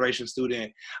first-generation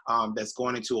student that's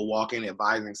going into a walk-in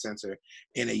advising center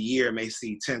in a year may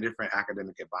see 10 different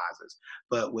academic advisors.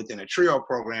 But within a TRIO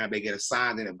program, they get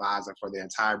assigned an advisor for the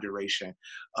entire duration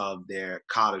of their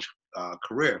college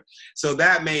career. So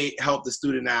that may help the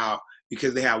student out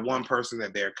because they have one person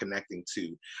that they're connecting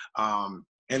to.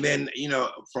 And then, you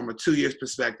know, from a 2 years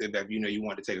perspective, if, you know, you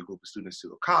want to take a group of students to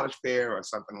a college fair or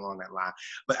something along that line.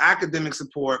 But academic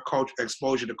support,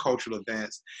 exposure to cultural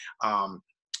events, and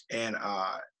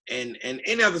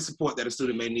any other support that a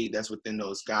student may need that's within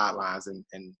those guidelines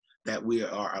and that we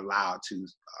are allowed to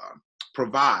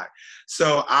provide.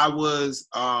 So I've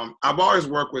always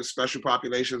worked with special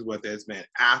populations, whether it's been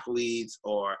athletes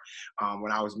or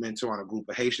when I was mentoring a group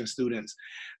of Haitian students.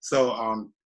 So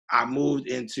I moved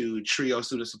into TRIO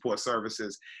Student Support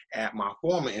Services at my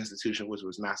former institution, which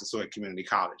was Massasoit Community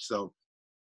College. So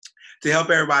to help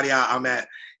everybody out, I'm at,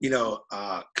 you know,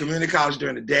 community college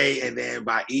during the day, and then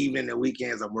by evening and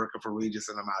weekends, I'm working for Regis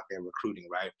and I'm out there recruiting,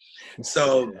 right?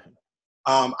 So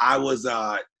I was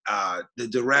the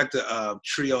director of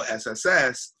TRIO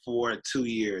SSS for 2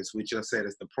 years, which I said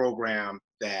is the program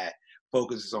that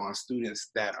focuses on students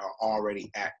that are already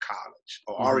at college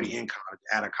or already in college,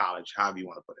 at a college, however you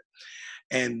want to put it.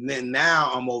 And then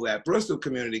now I'm over at Bristol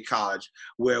Community College,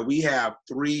 where we have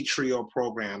 3 TRIO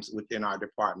programs within our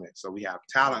department. So we have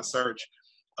Talent Search,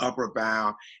 Upward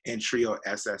Bound, and TRIO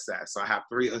SSS. So I have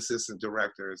 3 assistant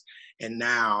directors, and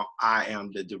now I am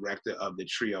the director of the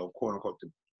TRIO, quote unquote,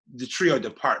 the TRIO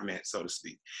department, so to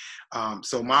speak.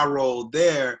 So my role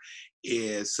there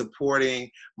is supporting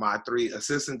my 3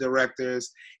 assistant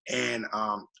directors and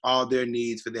all their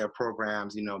needs for their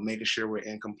programs, you know, making sure we're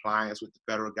in compliance with the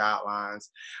federal guidelines,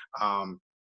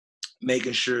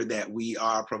 making sure that we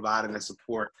are providing the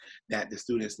support that the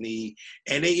students need.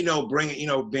 And then, you know,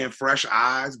 being fresh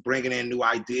eyes, bringing in new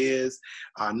ideas,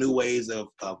 new ways of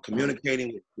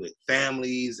communicating with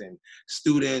families and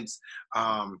students.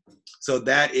 So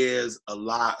that is a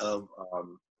lot of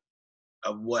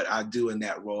what I do in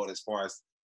that role, as far as,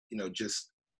 you know,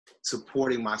 just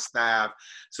supporting my staff,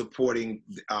 supporting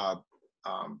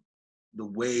the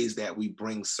ways that we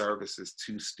bring services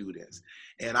to students.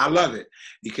 And I love it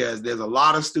because there's a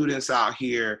lot of students out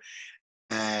here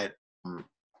that, I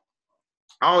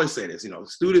always say this, you know,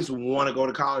 students want to go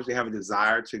to college, they have a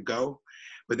desire to go,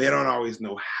 but they don't always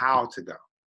know how to go.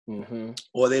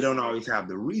 Or they don't always have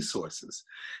the resources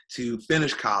to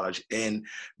finish college. And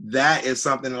that is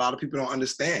something a lot of people don't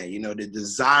understand. You know, the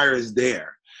desire is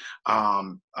there.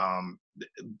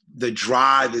 The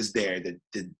drive is there.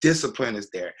 The discipline is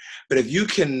there. But if you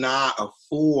cannot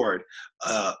afford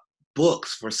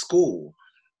books for school,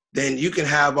 then you can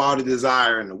have all the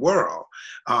desire in the world,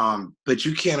 but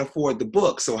you can't afford the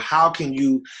book. So how can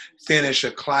you finish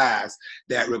a class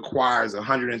that requires a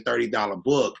 $130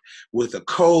 book with a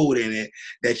code in it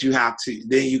that you have to,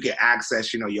 then you can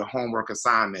access, you know, your homework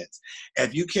assignments.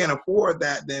 If you can't afford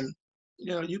that, then, you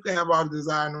know, you can have all the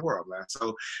desire in the world, man.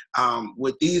 So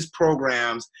with these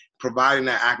programs, providing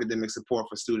that academic support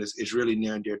for students is really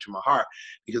near and dear to my heart,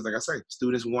 because like I say,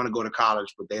 students want to go to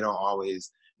college, but they don't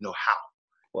always know how.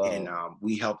 Wow. And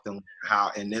we help them how.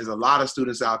 And there's a lot of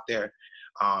students out there.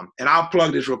 And I'll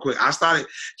plug this real quick. I started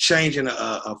changing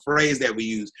a phrase that we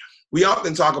use. We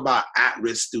often talk about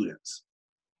at-risk students.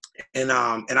 And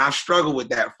I've struggled with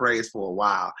that phrase for a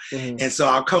while. And so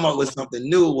I'll come up with something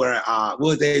new where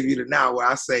we'll debut it now, where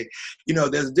I say, you know,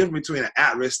 there's a difference between an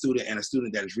at-risk student and a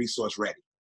student that is resource ready.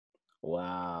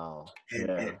 Wow.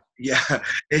 And Yeah.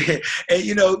 yeah,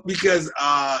 and because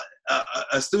a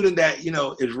student that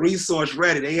is resource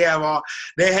ready, they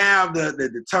have the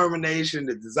determination,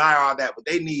 the desire, all that, but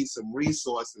they need some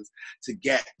resources to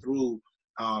get through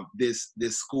this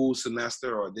school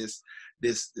semester or this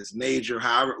major,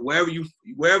 however,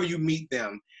 wherever you meet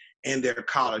them in their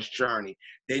college journey,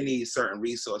 they need certain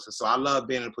resources. So I love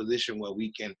being in a position where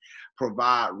we can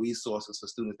provide resources for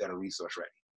students that are resource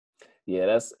ready. Yeah,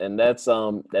 that's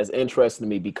interesting to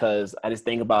me because I just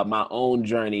think about my own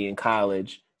journey in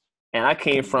college, and I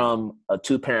came from a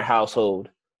two-parent household.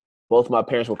 Both my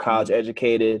parents were college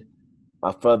educated.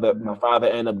 My father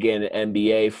ended up getting an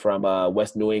MBA from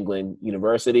West New England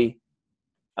University,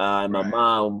 and my Right,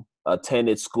 mom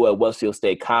attended school at Westfield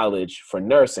State College for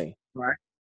nursing. right,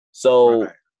 So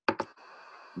right,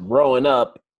 growing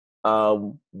up,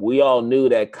 we all knew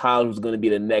that college was going to be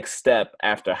the next step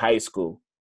after high school.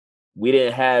 We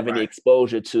didn't have any right.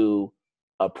 exposure to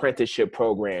apprenticeship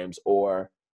programs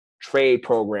or trade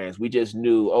programs. We just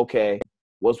knew, okay,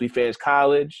 once we finish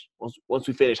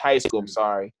high school, I'm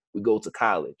sorry, we go to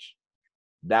college.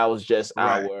 That was just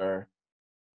Right, our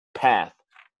path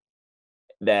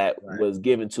that right. was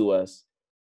given to us.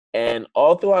 And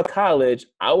all throughout college,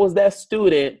 I was that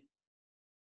student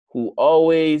who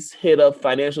always hit up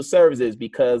financial services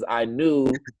because I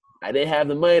knew I didn't have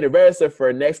the money to register for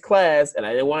a next class and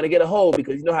I didn't want to get a hold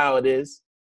because you know how it is.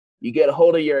 You get a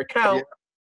hold of your Yeah, account,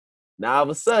 now all of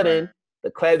a right. sudden, the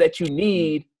class that you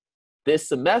need this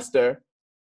semester,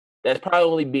 that's probably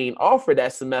only being offered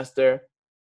that semester,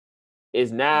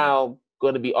 is now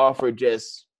going to be offered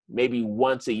just maybe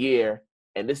once a year.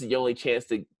 And this is your only chance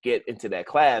to get into that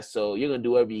class. So you're going to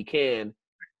do whatever you can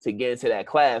to get into that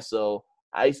class. So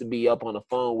I used to be up on the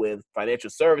phone with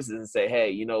financial services and say, hey,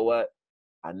 you know what?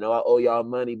 I know I owe y'all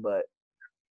money, but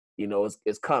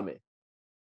it's coming.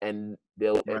 And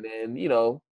Right.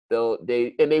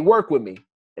 they work with me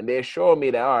and they assure me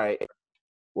that, all right,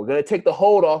 we're going to take the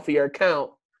hold off of your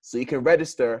account so you can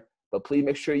register, but please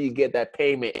make sure you get that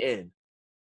payment in,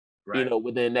 Right.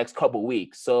 within the next couple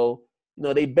weeks. So,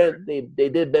 Right. they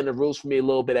did bend the rules for me a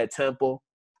little bit at Temple.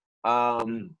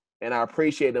 Mhm. And I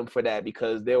appreciate them for that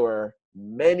because there were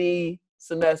many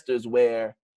semesters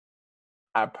where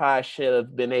I probably should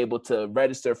have been able to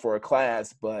register for a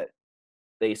class, but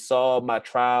they saw my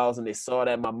trials and they saw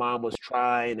that my mom was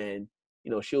trying and,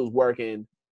 she was working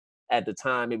at the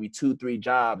time, maybe 2, 3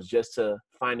 jobs just to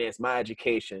finance my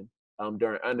education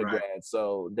during Right. undergrad.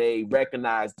 So they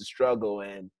recognized the struggle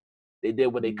and they did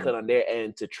what they Mhm. could on their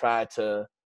end to try to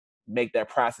make that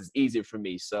process easier for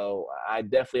me. So I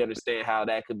definitely understand how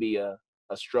that could be a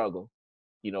struggle,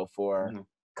 for Mhm.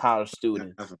 college Yeah.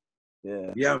 students. Definitely.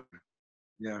 Yeah. Yeah.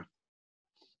 Yeah.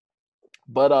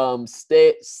 But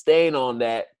staying on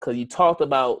that, because you talked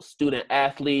about student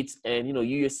athletes and you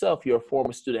yourself, you're a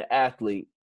former student athlete.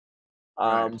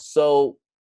 Right. So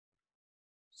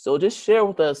just share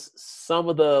with us some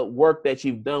of the work that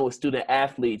you've done with student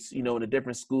athletes, in the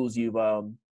different schools you've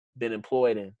been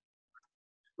employed in.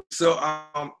 So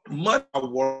much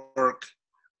of work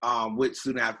with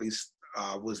student athletes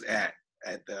was at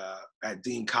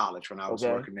Dean College when I was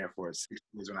Okay. working there for 6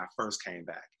 years when I first came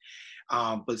back.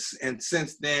 And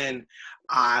since then,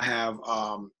 I have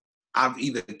I've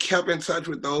either kept in touch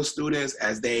with those students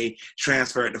as they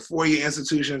transferred to four-year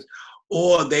institutions,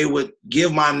 or they would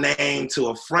give my name to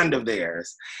a friend of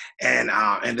theirs, and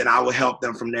then I would help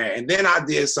them from there. And then I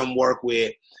did some work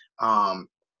with.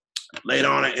 Later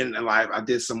on in life, I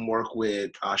did some work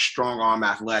with Strong Arm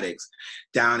Athletics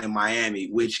down in Miami,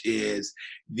 which is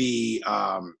the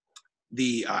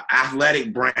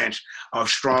athletic branch of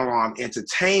Strong Arm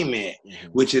Entertainment, Mm-hmm.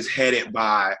 which is headed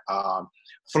by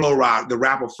Flo Rida, the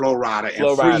rapper Flo Rida, and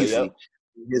Flo Rida, Freezy, yep.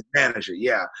 his manager.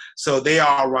 Yeah. So they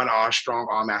all run our Strong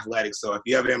Arm Athletics. So if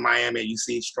you're ever in Miami and you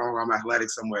see Strong Arm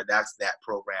Athletics somewhere, that's that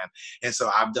program. And so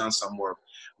I've done some work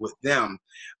with them.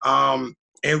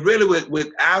 And really with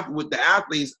the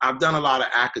athletes, I've done a lot of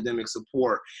academic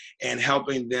support and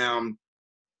helping them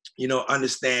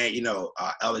understand,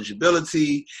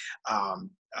 eligibility,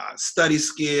 study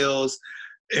skills.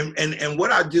 And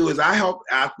what I do is I help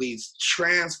athletes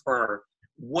transfer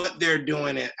what they're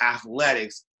doing in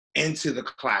athletics into the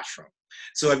classroom.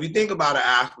 So if you think about an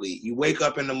athlete, you wake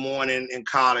up in the morning in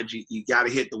college, you got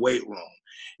to hit the weight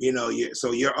room.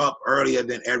 So you're up earlier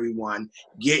than everyone,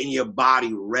 getting your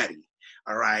body ready.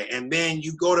 All right. And then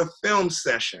you go to film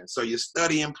sessions. So you're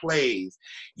studying plays.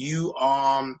 You're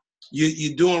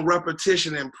doing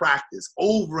repetition and practice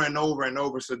over and over and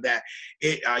over so that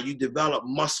you develop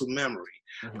muscle memory.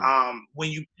 Mm-hmm.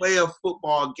 When you play a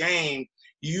football game,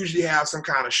 you usually have some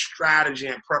kind of strategy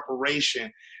and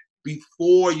preparation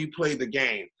before you play the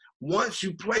game. Once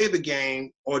you play the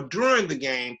game or during the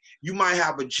game, you might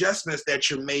have adjustments that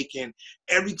you're making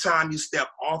every time you step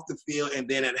off the field and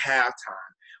then at halftime.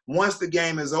 Once the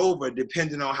game is over,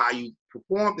 depending on how you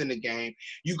performed in the game,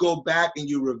 you go back and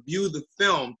you review the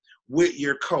film with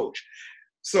your coach.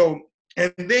 So,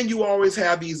 and then you always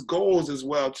have these goals as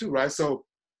well too, right? So,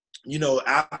 you know,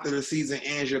 after the season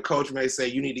ends, your coach may say,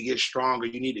 you need to get stronger,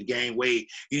 you need to gain weight,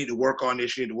 you need to work on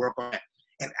this, you need to work on that.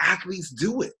 And athletes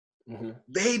do it. Mm-hmm.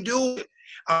 They do it.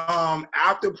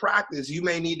 After practice, you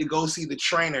may need to go see the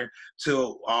trainer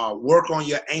to work on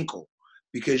your ankle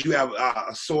because you have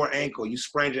a sore ankle. You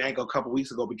sprained your ankle a couple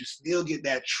weeks ago, but you still get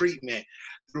that treatment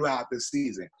throughout the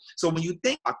season. So when you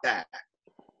think about that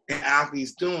and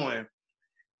athletes doing,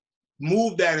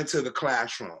 move that into the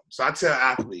classroom. So I tell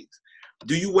athletes,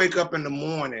 do you wake up in the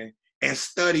morning and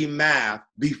study math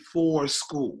before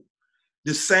school?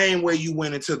 The same way you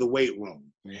went into the weight room.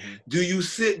 Mm-hmm. Do you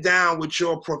sit down with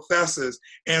your professors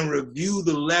and review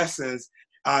the lessons?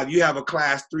 You have a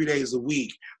class 3 days a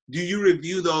week. Do you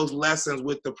review those lessons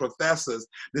with the professors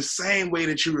the same way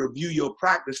that you review your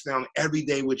practice film every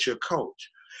day with your coach?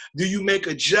 Do you make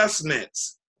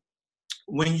adjustments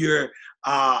when you're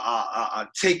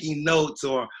taking notes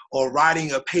or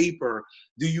writing a paper?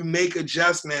 Do you make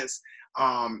adjustments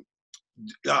on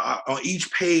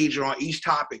each page or on each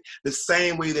topic the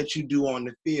same way that you do on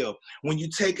the field? When you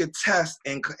take a test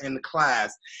in the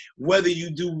class, whether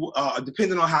you do,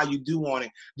 depending on how you do on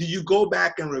it, do you go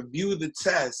back and review the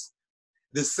test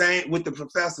the same with the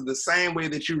professor, the same way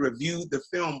that you reviewed the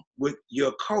film with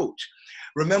your coach?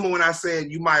 Remember when I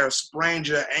said you might have sprained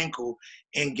your ankle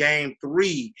in game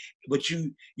 3, but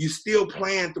you still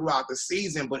playing throughout the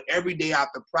season, but every day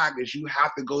after practice, you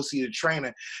have to go see the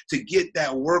trainer to get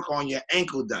that work on your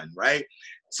ankle done, right?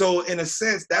 So in a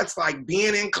sense, that's like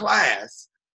being in class,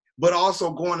 but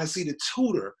also going to see the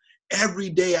tutor every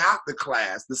day after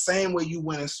class, the same way you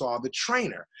went and saw the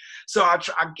trainer. So I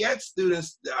get student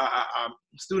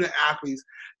athletes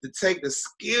to take the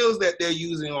skills that they're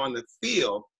using on the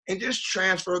field and just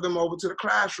transfer them over to the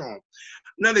classroom.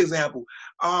 Another example,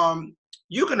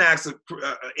 you can ask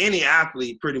any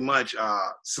athlete pretty much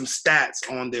some stats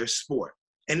on their sport,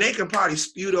 and they can probably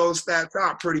spew those stats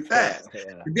out pretty fast.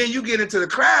 Yeah. And then you get into the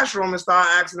classroom and start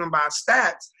asking them about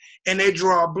stats, and they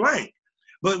draw a blank.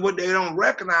 But what they don't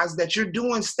recognize is that you're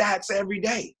doing stats every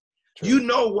day. True. You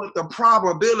know what the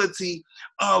probability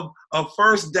of a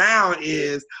first down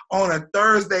is on a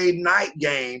Thursday night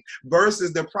game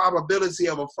versus the probability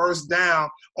of a first down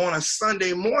on a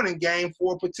Sunday morning game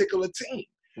for a particular team.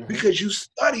 Mm-hmm. Because you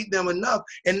studied them enough,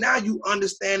 and now you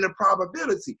understand the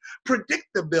probability,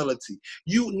 predictability.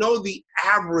 You know the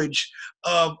average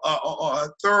of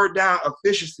third down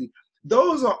efficiency.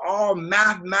 Those are all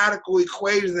mathematical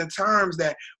equations and terms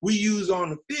that we use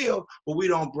on the field, but we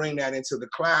don't bring that into the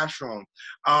classroom.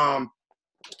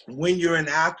 When you're an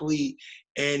athlete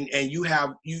and you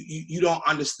don't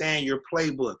understand your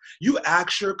playbook, you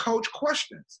ask your coach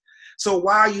questions. So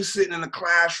why are you sitting in the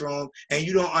classroom and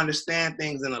you don't understand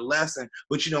things in a lesson,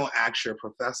 but you don't ask your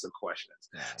professor questions?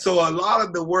 So a lot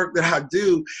of the work that I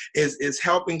do is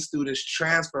helping students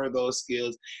transfer those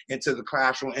skills into the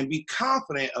classroom and be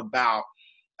confident about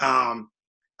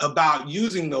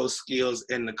using those skills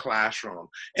in the classroom.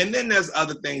 And then there's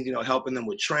other things, helping them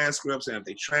with transcripts and if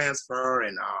they transfer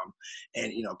and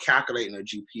calculating their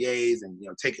GPAs and,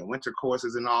 taking winter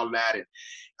courses and all that.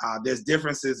 And there's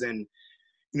differences in,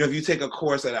 if you take a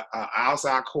course at an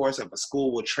outside course, if a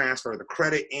school will transfer the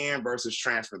credit in versus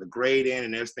transfer the grade in,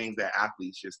 and there's things that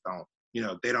athletes just don't,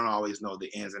 they don't always know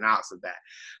the ins and outs of that.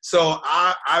 So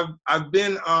I've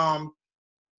been,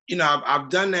 I've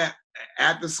done that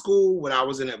at the school when I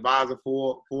was an advisor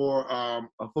for a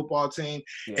football team,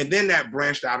 and then that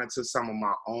branched out into some of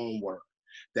my own work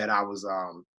that I was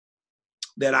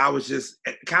just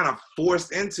kind of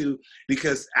forced into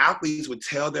because athletes would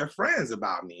tell their friends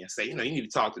about me and say, you need to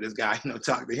talk to this guy,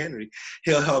 talk to Henry,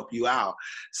 he'll help you out.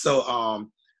 So,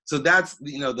 so that's,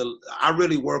 I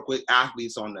really work with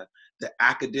athletes on the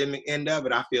academic end of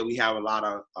it. I feel we have a lot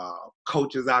of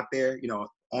coaches out there,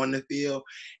 on the field.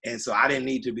 And so I didn't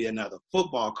need to be another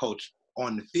football coach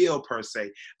on the field per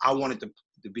se. I wanted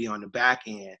to be on the back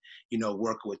end,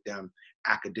 work with them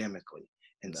academically.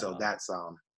 And so that's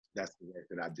the work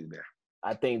that I do there.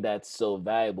 I think that's so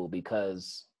valuable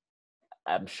because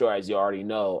I'm sure, as you already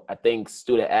know, I think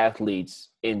student athletes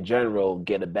in general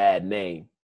get a bad name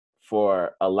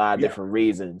for a lot of different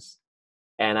reasons.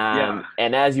 And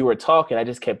and as you were talking, I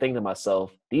just kept thinking to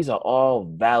myself, these are all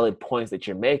valid points that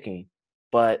you're making,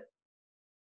 but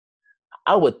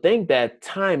I would think that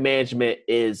time management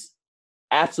is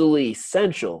absolutely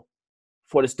essential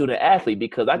for the student athlete,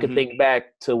 because I could think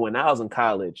back to when I was in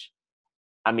college.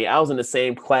 I mean, I was in the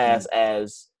same class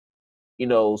as, you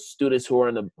know, students who are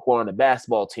on the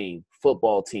basketball team,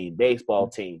 football team, baseball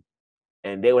team,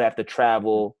 and they would have to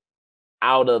travel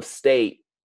out of state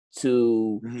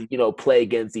to, you know, play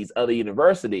against these other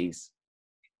universities.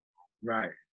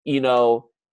 Right. You know,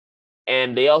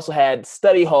 and they also had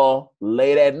study hall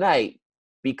late at night,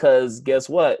 because guess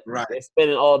what? Right. They're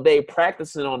spending all day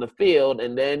practicing on the field,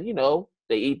 and then, you know,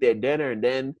 they eat their dinner and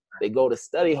then they go to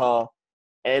study hall.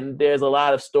 And there's a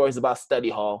lot of stories about study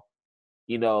hall.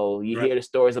 You know, you hear the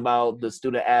stories about the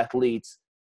student athletes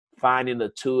finding a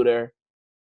tutor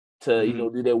to, you know,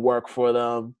 do their work for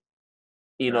them,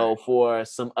 you know, for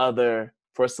some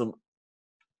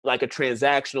like a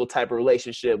transactional type of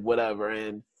relationship, whatever.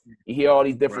 And you hear all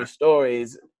these different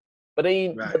stories. But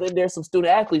then there's some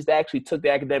student athletes that actually took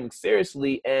the academics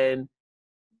seriously, and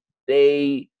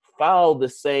they follow the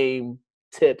same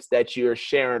tips that you're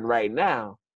sharing right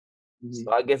now.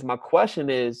 So I guess my question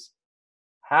is,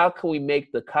 how can we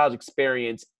make the college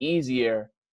experience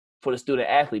easier for the student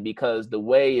athlete? Because the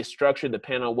way it's structured,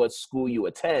 depending on what school you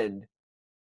attend,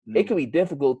 it can be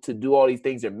difficult to do all these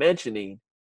things you're mentioning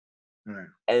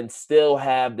and still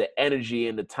have the energy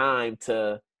and the time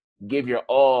to give your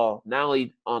all, not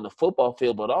only on the football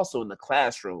field, but also in the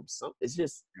classroom. So it's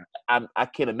just, I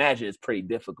can imagine it's pretty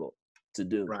difficult to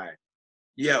do. Right.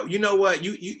 Yeah. You know what?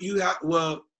 You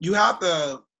have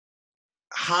to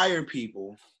hire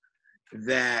people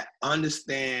that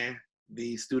understand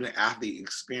the student athlete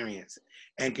experience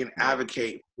and can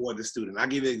advocate for the student. I'll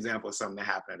give you an example of something that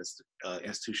happened at the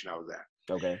institution I was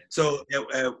at. Okay. So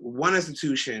at one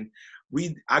institution,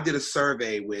 I did a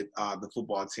survey with the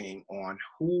football team on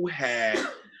who had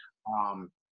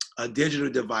a digital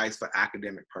device for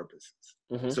academic purposes.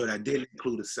 So that didn't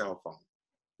include a cell phone.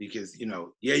 Because, you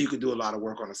know, you could do a lot of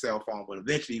work on a cell phone, but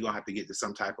eventually you're going to have to get to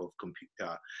some type of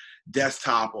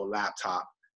desktop or laptop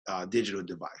digital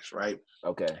device, right?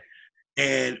 Okay.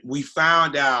 And we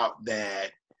found out that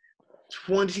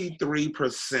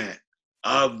 23%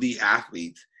 of the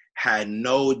athletes had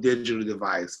no digital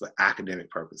device for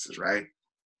academic purposes, right?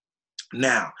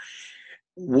 Now,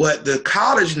 what the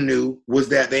college knew was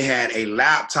that they had a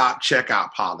laptop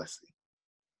checkout policy,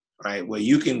 right? Where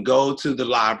you can go to the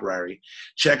library,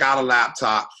 check out a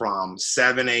laptop from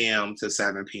 7 a.m. to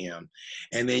 7 p.m.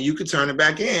 And then you could turn it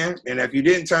back in. And if you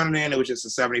didn't turn it in, it was just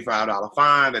a $75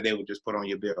 fine that they would just put on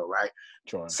your bill, right?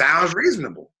 Sure. Sounds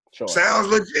reasonable. Sure. Sounds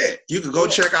legit. You could go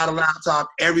check out a laptop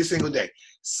every single day.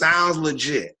 Sounds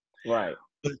legit. Right.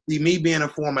 But see, me being a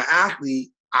former athlete,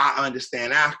 I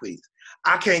understand athletes.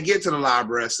 I can't get to the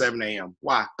library at 7 a.m.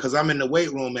 Why? Because I'm in the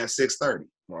weight room at 6:30.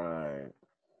 Right.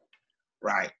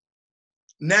 Right.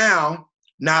 Now,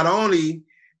 not only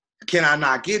can I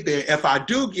not get there, if I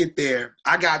do get there,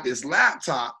 I got this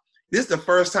laptop. This is the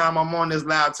first time I'm on this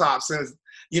laptop since,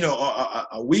 you know,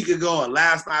 a week ago or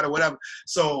last night or whatever.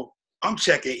 So I'm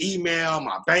checking email,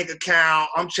 my bank account,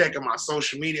 I'm checking my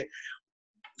social media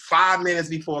 5 minutes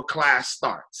before class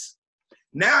starts.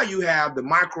 Now you have the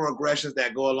microaggressions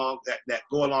that go along that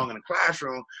go along in the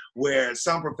classroom, where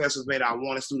some professors may not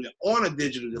want a student on a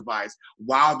digital device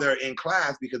while they're in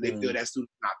class because they feel that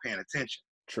student's not paying attention.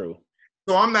 True.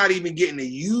 So I'm not even getting to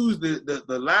use the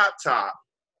laptop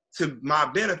to my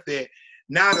benefit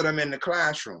now that I'm in the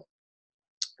classroom.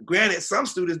 Granted, some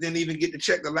students didn't even get to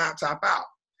check the laptop out.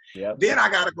 Yep. Then I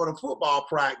got to go to football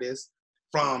practice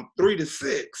from 3 to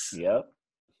 6. Yep.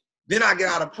 Then I get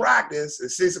out of practice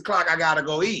at 6 o'clock. I got to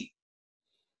go eat.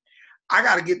 I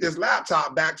got to get this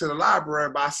laptop back to the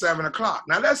library by 7 o'clock.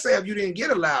 Now, let's say if you didn't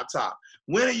get a laptop,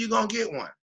 when are you going to get one?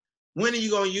 When are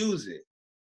you going to use it?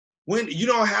 When you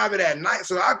don't have it at night.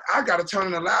 So I got to turn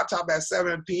on the laptop at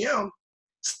 7 p.m.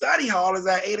 Study hall is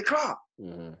at 8 o'clock.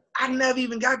 Mm-hmm. I never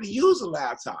even got to use a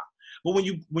laptop. But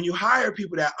when you hire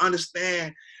people that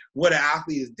understand what an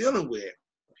athlete is dealing with,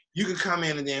 you can come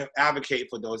in and then advocate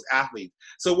for those athletes.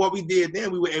 So what we did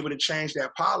then, we were able to change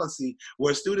that policy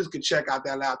where students could check out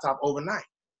their laptop overnight.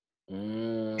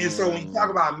 And so when you talk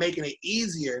about making it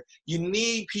easier, you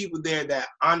need people there that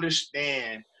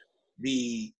understand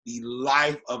the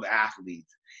life of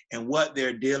athletes and what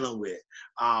they're dealing with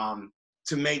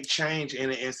to make change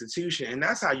in an institution. And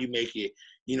that's how you make it,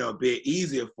 you know, a bit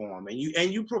easier for them.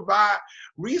 And you provide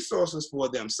resources for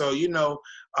them. So, you know,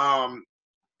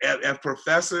 if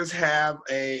professors have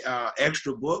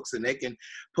extra books and they can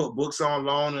put books on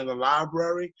loan in the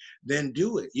library, then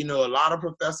do it. You know, a lot of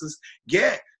professors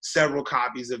get several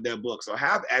copies of their books or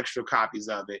have extra copies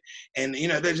of it. And, you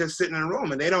know, they're just sitting in a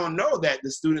room and they don't know that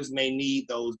the students may need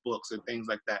those books and things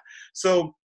like that.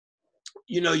 So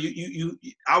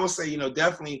I would say,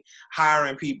 definitely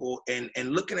hiring people and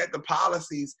looking at the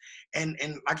policies and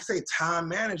like I say, time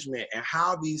management and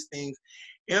how these things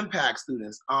impact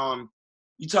students.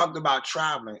 You talked about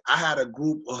traveling. I had a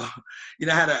group of,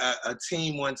 I had a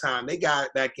team one time. They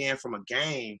got back in from a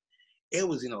game. It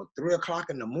was, 3:00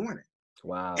 in the morning.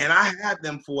 Wow. And I had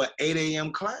them for an 8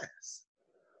 a.m. class,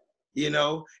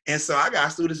 and so I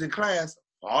got students in class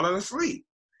falling asleep.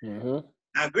 Mm-hmm.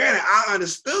 Now, granted, I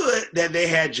understood that they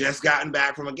had just gotten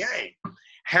back from a game.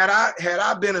 Had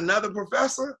I been another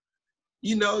professor,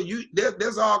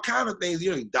 there's all kind of things,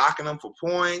 docking them for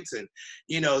points and,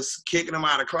 kicking them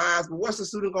out of class. But what's the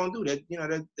student going to do?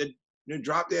 They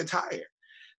drop their tire.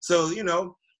 So,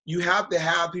 you have to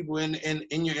have people in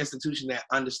your institution that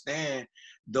understand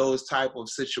those type of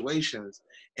situations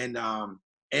and can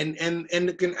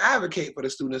advocate for the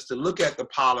students to look at the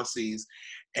policies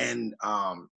and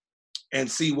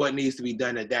see what needs to be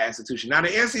done at that institution. Now, the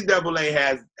NCAA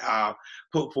has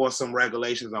put forth some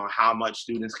regulations on how much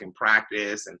students can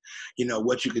practice and,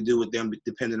 what you can do with them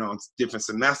depending on different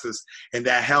semesters, and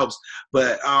that helps.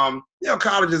 But,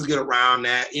 colleges get around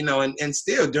that, and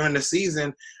still during the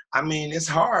season, I mean, it's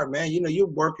hard, man. You're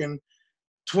working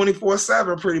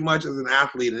 24/7 pretty much as an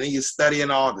athlete, and then you're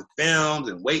studying all the films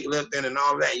and weightlifting and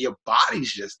all that, and your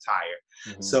body's just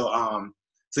tired. Mm-hmm.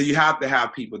 So you have to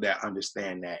have people that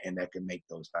understand that and that can make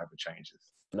those type of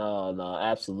changes. No,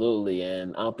 absolutely.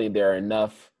 And I don't think there are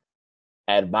enough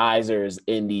advisors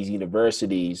in these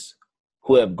universities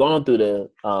who have gone through the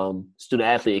student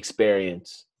athlete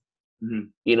experience, mm-hmm.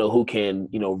 Who can,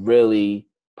 really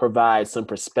provide some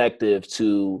perspective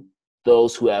to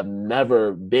those who have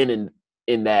never been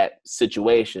in that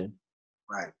situation.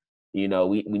 Right. We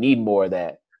need more of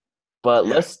that. But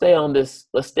let's stay on this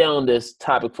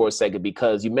topic for a second,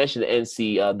 because you mentioned the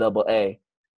NCAA,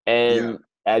 and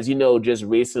as you know, just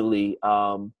recently,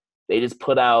 they just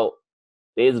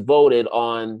voted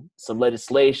on some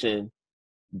legislation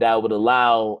that would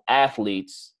allow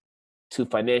athletes to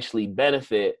financially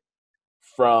benefit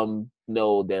from,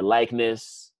 their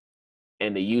likeness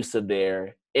and the use of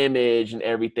their image and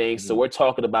everything. Mm-hmm. So we're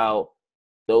talking about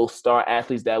those star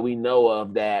athletes that we know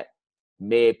of that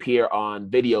may appear on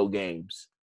video games,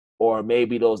 or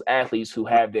maybe those athletes who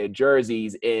have their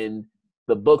jerseys in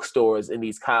the bookstores in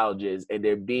these colleges and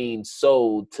they're being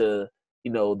sold to,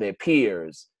 their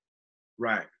peers.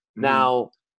 Right. Mm-hmm.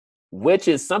 Now, which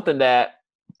is something that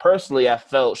personally I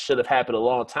felt should have happened a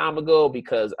long time ago,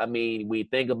 because, we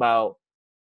think about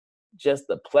just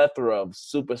the plethora of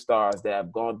superstars that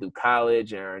have gone through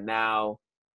college and are now,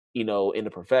 in the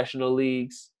professional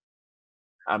leagues.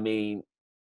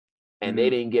 And they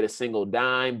didn't get a single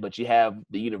dime, but you have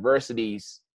the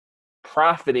universities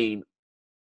profiting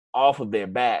off of their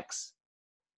backs.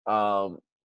 So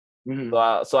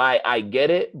I get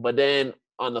it, but then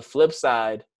on the flip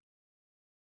side,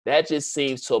 that just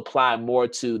seems to apply more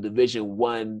to Division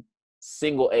I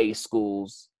single A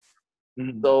schools.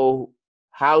 Mm-hmm. So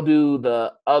how do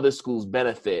the other schools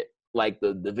benefit, like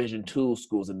the Division II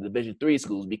schools and Division III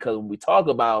schools? Because when we talk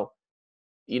about,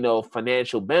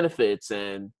 financial benefits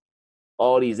and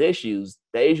all these issues,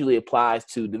 that usually applies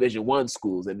to Division I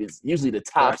schools, and it's usually the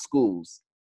top schools.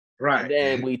 Right. And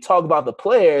then when we talk about the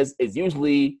players, it's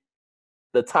usually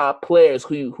the top players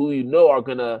who are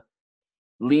gonna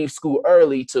leave school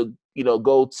early to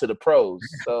go to the pros.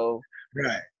 So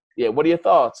right. Yeah, what are your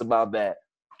thoughts about that?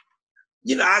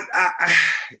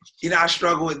 I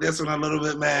struggle with this one a little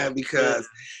bit, man, because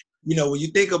when you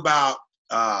think about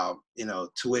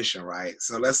tuition, right?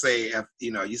 So let's say if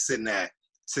you're sitting at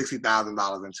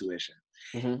 $60,000 in tuition.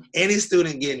 Mm-hmm. Any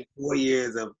student getting 4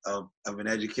 years of an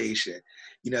education,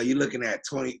 you're looking at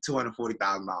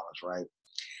 $240,000, right?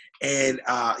 And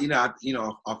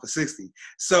off of 60.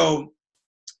 So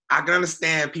I can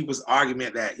understand people's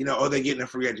argument that they're getting a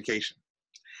free education.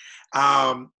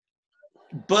 But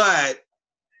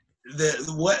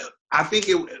what I think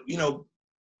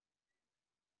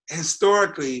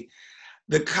historically,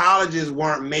 the colleges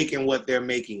weren't making what they're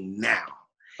making now.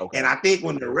 Okay. And I think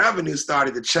when the revenue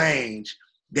started to change,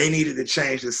 they needed to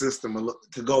change the system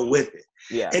to go with it.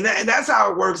 Yeah. And that's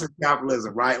how it works in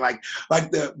capitalism, right? Like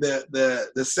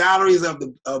the salaries of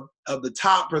the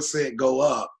top percent go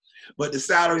up, but the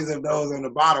salaries of those on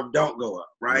the bottom don't go up,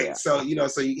 right? Yeah. So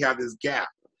so you have this gap.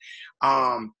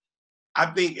 I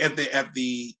think if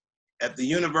the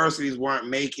universities weren't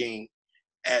making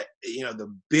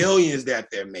the billions that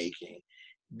they're making,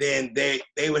 then they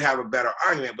would have a better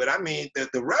argument. But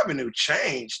the revenue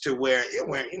changed to where it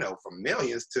went, from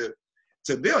millions to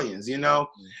billions, Mm-hmm.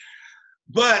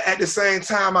 But at the same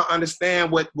time, I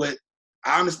understand what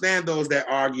I understand those that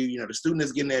argue, you know, the student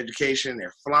is getting an education,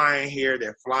 they're flying here,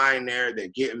 they're flying there, they're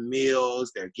getting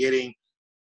meals, they're getting,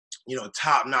 you know,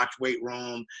 top-notch weight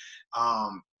room.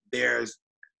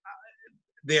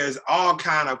 There's all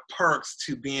kind of perks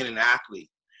to being an athlete.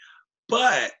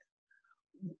 But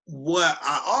what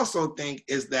I also think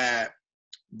is that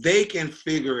they can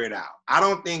figure it out. I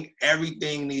don't think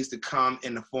everything needs to come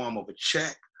in the form of a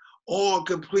check or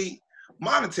complete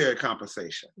monetary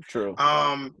compensation. True.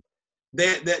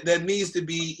 There needs to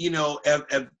be, you know,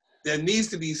 there needs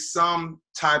to be some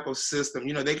type of system.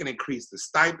 You know, they can increase the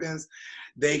stipends.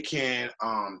 They can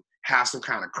have some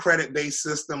kind of credit-based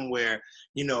system where,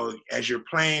 you know, as you're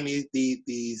playing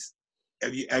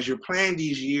as you're playing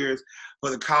these years for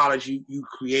the college, you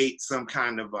create some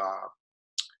kind of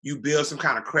you build some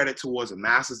kind of credit towards a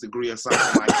master's degree or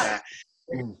something like that.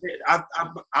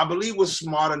 I believe we're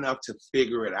smart enough to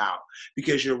figure it out,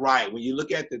 because you're right. When you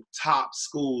look at the top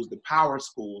schools, the power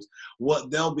schools, what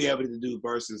they'll be able to do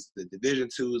versus the Division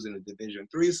IIs and the Division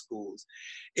III schools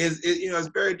is you know, it's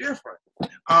very different.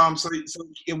 So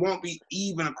it won't be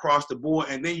even across the board,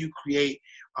 and then you create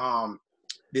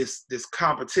this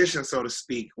competition, so to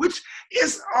speak, which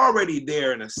is already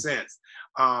there in a sense.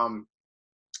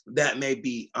 That may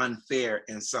be unfair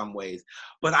in some ways,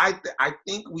 but I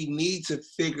think we need to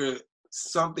figure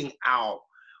something out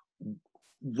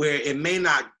where it may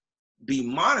not be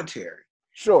monetary.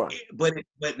 Sure. But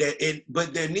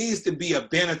there needs to be a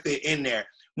benefit in there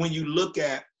when you look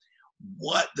at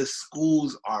what the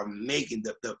schools are making,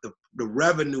 the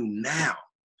revenue now.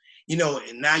 You know,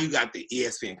 and now you got the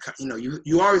ESPN. You know,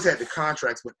 you always had the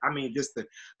contracts, but I mean, just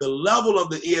the level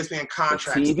of the ESPN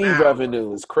contracts. The TV now,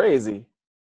 revenue is crazy.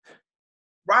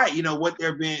 Right, you know what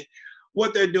they're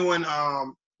doing,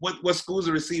 what schools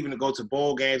are receiving to go to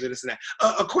bowl games and this and that.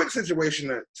 A quick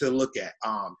situation to look at: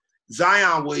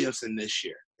 Zion Williamson this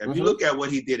year. If you look at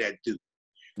what he did at Duke,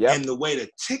 and the way the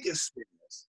ticket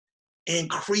sales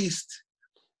increased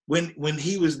when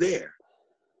he was there.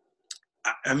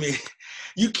 I mean,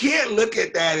 you can't look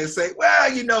at that and say,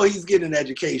 well, you know, he's getting an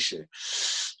education.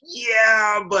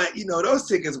 Yeah, but you know, those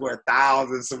tickets were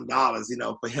 $1,000 some dollars, you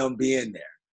know, for him being there,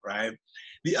 right?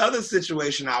 The other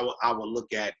situation I would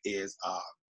look at is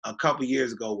a couple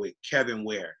years ago with Kevin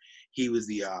Ware. He was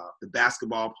the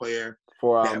basketball player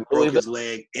that broke his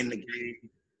leg in the game.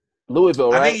 Louisville,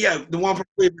 right? I think, yeah, the one from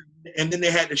Louisville. And then they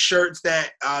had the shirts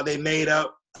that they made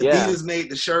up. Adidas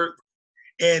made the shirt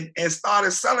and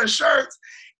started selling shirts,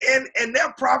 and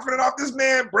they're profiting off this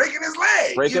man breaking his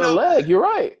leg. Breaking a leg, you're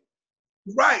right.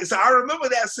 Right. So I remember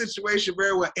that situation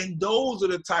very well. And those are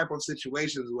the type of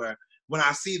situations where when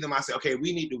I see them, I say, okay,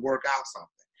 we need to work out something,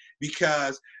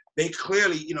 because they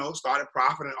clearly, you know, started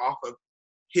profiting off of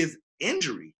his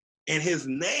injury and his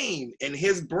name and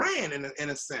his brand in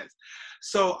a sense.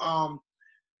 So,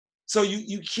 so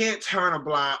you can't turn a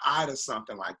blind eye to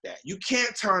something like that. You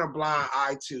can't turn a blind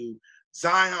eye to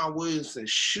Zion Williamson's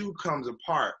shoe comes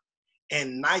apart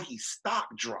and Nike stock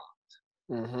dropped.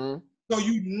 So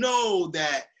you know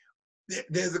that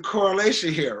there's a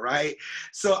correlation here, right?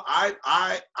 So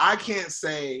I can't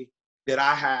say that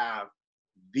I have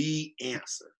the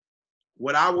answer.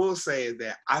 What I will say is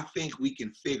that I think we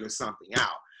can figure something out.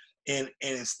 And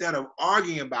instead of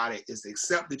arguing about it, is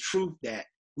accept the truth that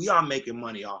we are making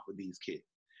money off of these kids.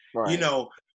 Right. You know,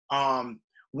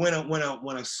 when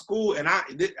a school, and I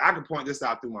can point this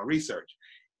out through my research,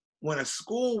 when a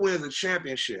school wins a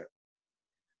championship,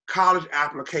 college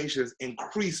applications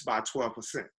increase by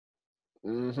 12%.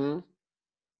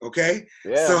 Okay?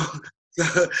 Yeah.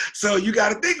 So you got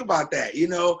to think about that. You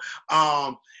know,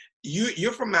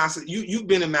 you're from you've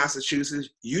been in Massachusetts.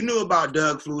 You knew about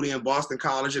Doug Flutie and Boston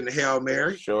College and the Hail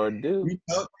Mary. Sure do.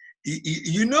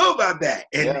 You know about that,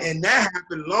 and that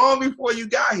happened long before you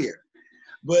got here.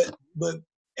 But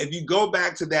if you go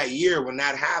back to that year when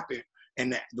that happened,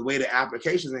 and the way the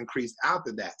applications increased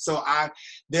after that, so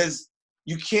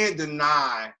you can't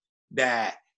deny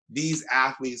that these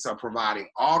athletes are providing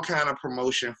all kind of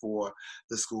promotion for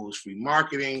the schools, free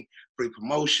marketing, free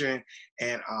promotion,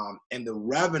 and the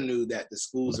revenue that the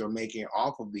schools are making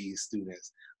off of these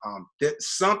students. That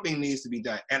something needs to be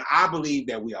done, and I believe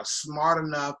that we are smart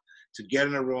enough to get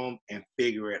in a room and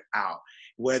figure it out,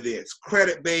 whether it's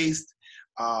credit-based,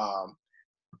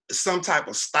 some type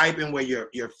of stipend where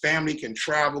your family can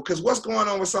travel. Because what's going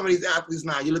on with some of these athletes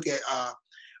now? You look at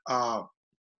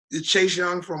Chase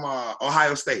Young from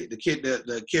Ohio State, the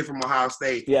kid from Ohio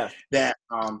State, that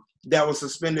was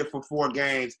suspended for 4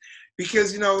 games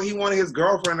because, you know, he wanted his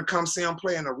girlfriend to come see him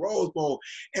play in the Rose Bowl,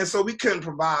 and so we couldn't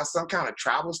provide some kind of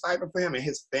travel stipend for him and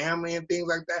his family and things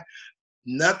like that.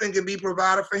 Nothing could be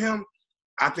provided for him.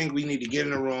 I think we need to get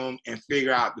in a room and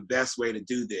figure out the best way to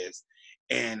do this,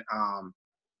 and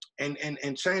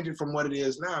change it from what it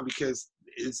is now, because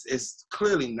it's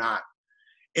clearly not.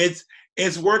 It's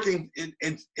working.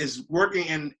 It's working,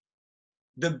 and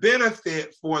the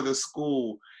benefit for the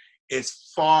school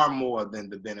is far more than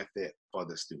the benefit for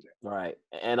the student. Right.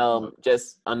 And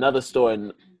just another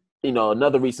story,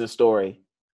 another recent story.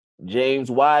 James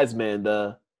Wiseman,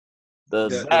 the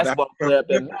basketball player up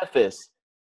in Memphis.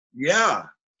 Yeah.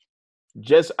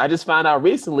 I just found out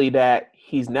recently that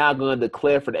he's now going to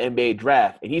declare for the NBA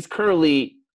draft, and he's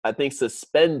currently, I think,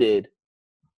 suspended.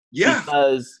 Yeah.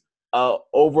 Because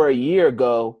over a year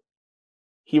ago,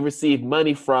 he received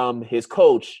money from his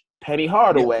coach, Penny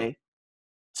Hardaway,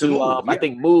 to move. I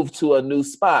think move to a new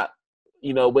spot,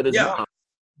 with his mom.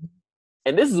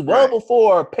 And this is well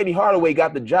before Penny Hardaway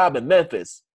got the job in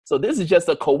Memphis. So this is just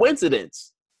a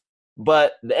coincidence.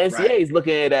 But the NCAA is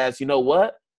looking at it as, you know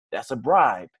what? That's a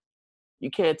bribe.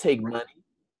 You can't take money,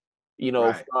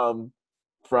 from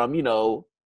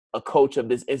a coach of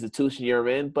this institution you're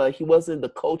in. But he wasn't the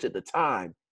coach at the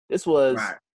time. This was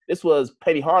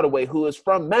Penny Hardaway, who is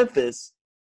from Memphis,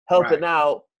 helping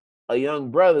out a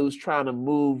young brother who's trying to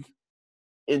move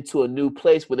into a new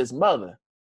place with his mother.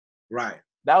 Right.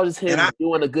 That was just him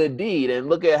doing a good deed, and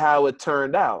look at how it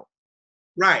turned out.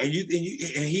 Right, and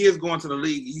he is going to the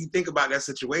league. You think about that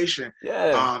situation.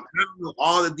 Yeah. I don't know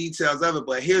all the details of it,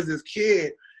 but here's this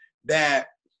kid that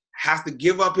has to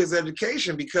give up his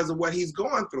education because of what he's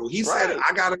going through. He said,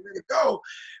 "I gotta let it go,"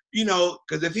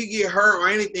 because if he get hurt or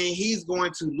anything, he's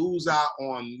going to lose out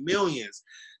on millions.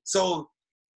 So,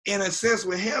 in a sense,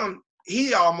 with him,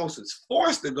 he almost is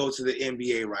forced to go to the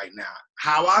NBA right now.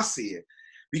 How I see it,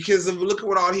 because look at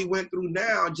what all he went through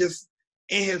now, just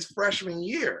in his freshman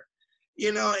year.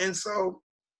 And so,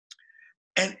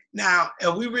 and now,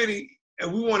 if we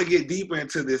want to get deeper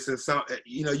into this, and some,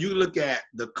 you look at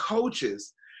the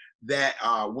coaches that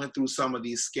went through some of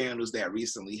these scandals that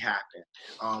recently happened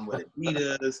with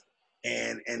Adidas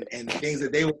and the things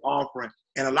that they were offering,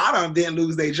 and a lot of them didn't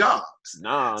lose their jobs.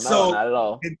 No, not at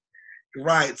all.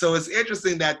 Right. So it's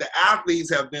interesting that the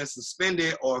athletes have been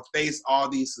suspended or faced all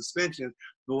these suspensions,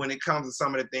 but when it comes to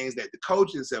some of the things that the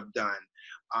coaches have done,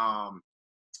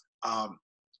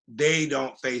 they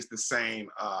don't face the same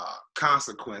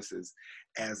consequences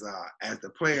as the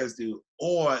players do,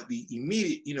 or the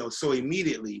immediate, so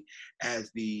immediately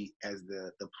as the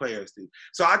players do.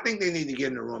 So I think they need to get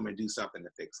in the room and do something to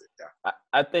fix it. Yeah.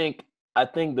 I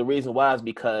think the reason why is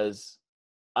because,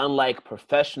 unlike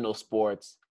professional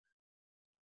sports,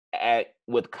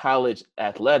 with college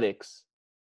athletics,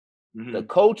 the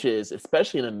coaches,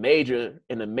 especially in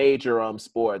the major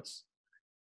sports,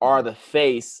 are the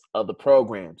face of the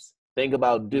programs. Think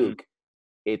about Duke.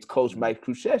 It's Coach Mike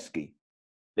Krzyzewski.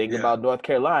 Think about North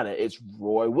Carolina. It's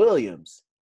Roy Williams.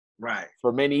 Right.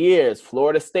 For many years,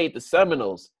 Florida State, the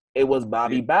Seminoles, it was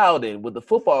Bobby Bowden with the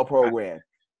football program.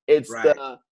 It's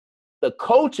the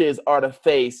coaches are the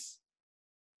face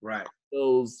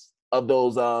of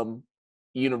those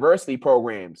university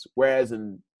programs. Whereas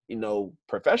in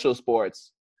professional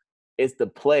sports, it's the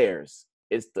players.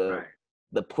 It's the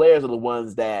players are the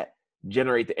ones that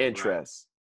generate the interest.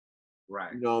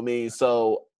 Right. You know what I mean?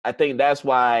 So I think that's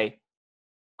why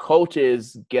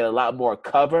coaches get a lot more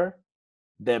cover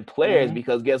than players,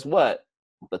 because guess what?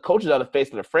 The coaches are the face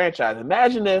of the franchise.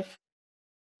 Imagine if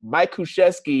Mike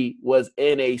Krzyzewski was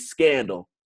in a scandal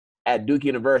at Duke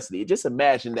University. Just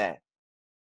imagine that.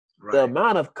 Right. The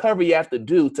amount of cover you have to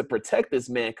do to protect this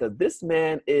man, because this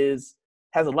man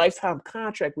has a lifetime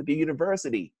contract with the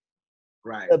university.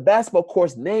 Right. The basketball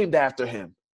court's named after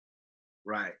him.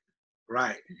 Right.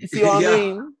 You see what I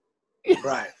mean?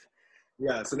 Right.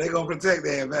 Yeah. So they're gonna protect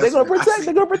their investment.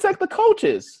 They're gonna protect the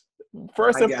coaches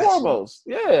first and foremost.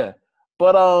 Yeah.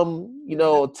 But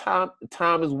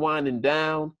time is winding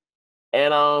down,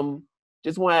 and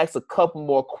just want to ask a couple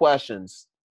more questions.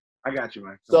 I got you,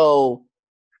 man. So,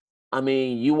 I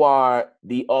mean, you are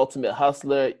the ultimate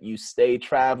hustler. You stay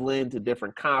traveling to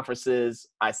different conferences.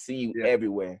 I see you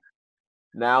everywhere.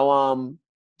 Now,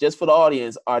 just for the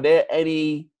audience, are there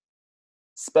any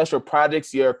special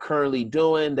projects you're currently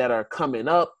doing that are coming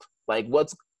up? Like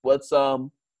what's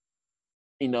on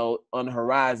the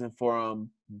horizon for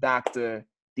Dr.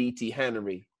 D.T.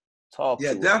 Henry? Talk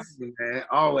to us. Definitely, man.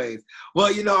 Always. Well,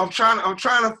 I'm trying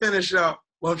to finish up.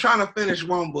 Well, I'm trying to finish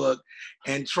one book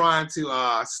and trying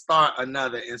to start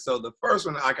another. And so the first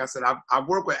one, like I said, I've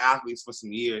worked with athletes for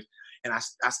some years, and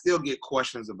I still get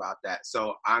questions about that.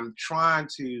 So I'm trying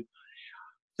to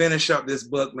finish up this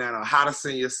book, man, on how to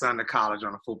send your son to college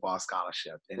on a football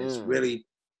scholarship. And it's really,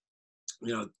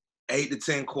 8 to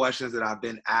 10 questions that I've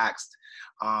been asked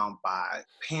by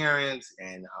parents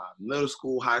and middle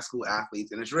school, high school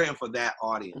athletes, and it's written for that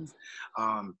audience.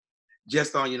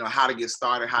 Just on how to get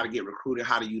started, how to get recruited,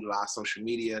 how to utilize social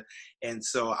media, and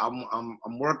so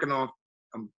I'm working on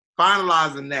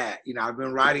finalizing that. I've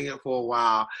been writing it for a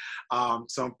while,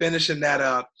 so I'm finishing that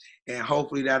up, and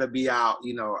hopefully that'll be out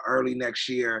early next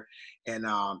year. And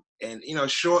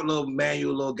short little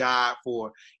manual, little guide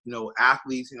for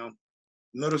athletes,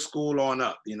 middle school on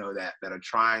up, that are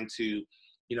trying to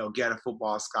get a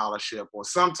football scholarship or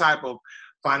some type of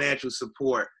financial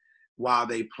support while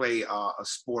they play a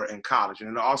sport in college. And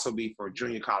it'll also be for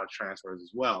junior college transfers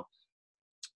as well.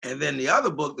 And then the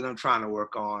other book that I'm trying to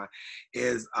work on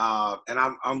is, and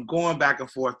I'm going back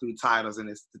and forth through titles, and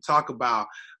it's to talk about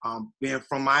being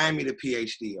from Miami to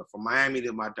PhD, or from Miami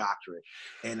to my doctorate,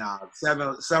 and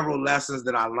several lessons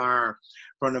that I learned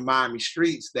from the Miami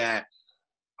streets that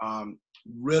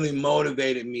really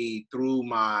motivated me through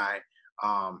my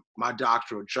my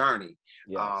doctoral journey.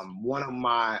 Yes.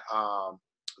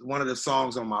 One of the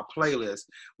songs on my playlist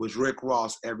was Rick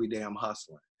Ross, "Every Day I'm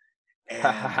Hustling." And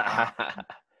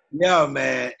yeah,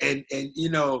 man. And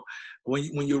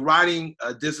when you're writing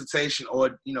a dissertation,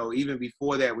 or even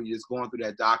before that, when you're just going through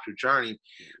that doctoral journey,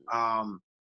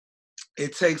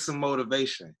 it takes some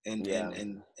motivation.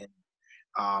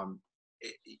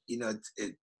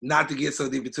 Not to get so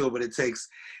deep into it, but it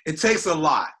takes a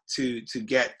lot to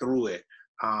get through it.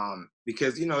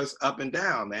 Because it's up and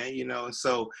down, man. And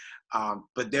so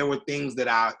but there were things that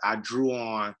I drew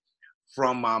on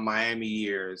from my Miami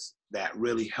years that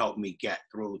really helped me get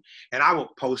through. And I would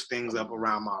post things up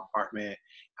around my apartment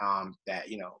that,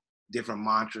 different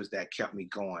mantras that kept me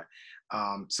going.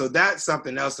 So that's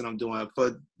something else that I'm doing.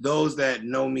 For those that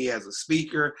know me as a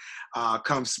speaker,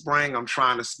 come spring, I'm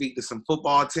trying to speak to some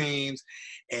football teams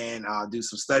and do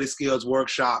some study skills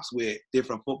workshops with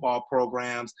different football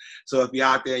programs. So if you're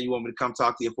out there and you want me to come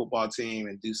talk to your football team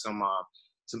and do some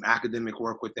academic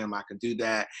work with them, I can do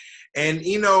that. And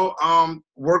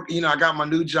work. I got my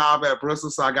new job at Bristol,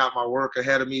 so I got my work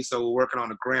ahead of me. So we're working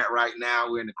on a grant right now.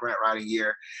 We're in the grant writing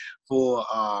year for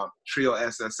Trio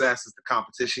SSS. Is the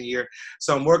competition year.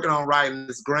 So I'm working on writing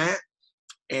this grant,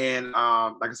 and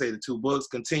like I say, the 2 books,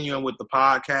 continuing with the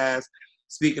podcast,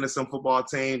 speaking to some football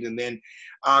teams, and then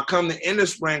come the end of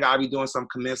spring, I'll be doing some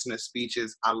commencement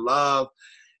speeches. I love,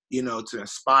 to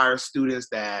inspire students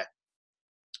that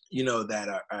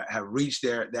that have reached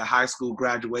their high school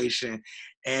graduation.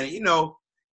 And,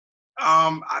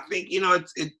 I think,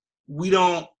 we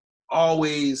don't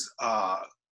always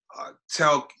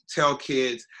tell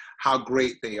kids how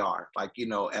great they are. Like,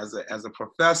 as a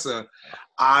professor,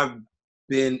 I've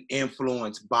been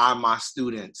influenced by my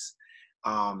students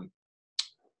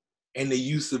in the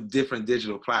use of different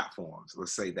digital platforms,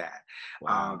 let's say that.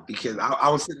 Wow. Because I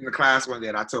was sitting in the class one day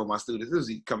and I told my students, this was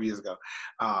a couple years ago,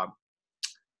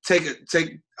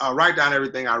 write down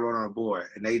everything I wrote on a board,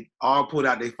 and they all pulled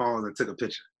out their phones and took a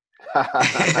picture.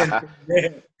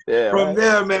 From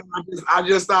there, man, I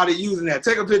just started using that.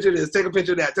 Take a picture of this, take a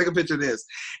picture of that, take a picture of this.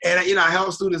 And I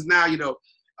help students now,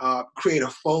 create a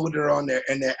folder on their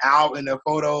album and their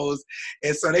photos,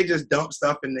 and so they just dump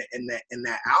stuff in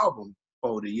that album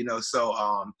folder. So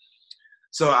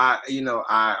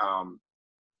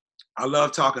I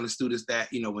love talking to students that,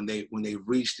 when they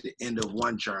reach the end of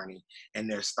one journey and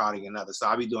they're starting another. So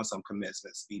I'll be doing some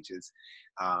commencement speeches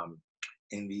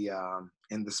in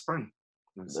the spring.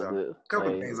 So a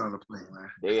couple of things on the plate,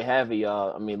 man. There you have it,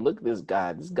 y'all. I mean, look at this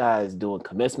guy. This guy is doing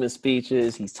commencement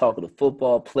speeches. He's talking to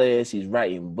football players. He's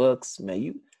writing books. Man,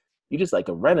 you just like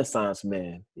a Renaissance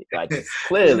man. Like,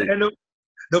 clearly. And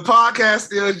the podcast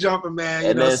still is jumping, man.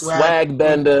 And then Swag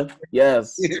Bender.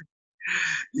 Yes.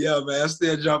 Yeah, man, I'm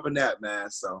still jumping that, man.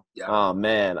 So yeah. Oh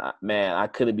man, I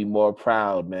couldn't be more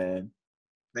proud, man.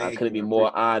 I couldn't be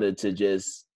more honored to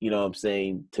just,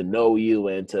 to know you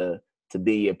and to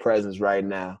be in your presence right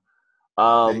now.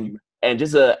 And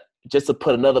just to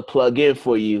put another plug in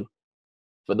for you,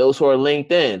 for those who are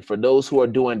LinkedIn, for those who are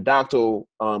doing doctoral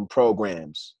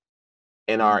programs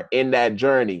and are in that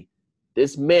journey,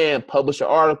 this man published an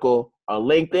article on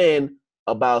LinkedIn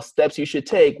about steps you should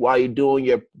take while you're doing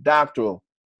your doctoral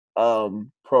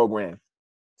program.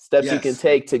 Steps you can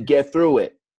take to get through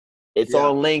it. It's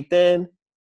on LinkedIn.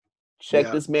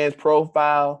 Check this man's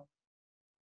profile,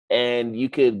 and you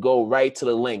could go right to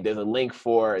the link. There's a link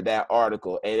for that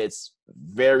article, and it's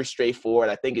very straightforward.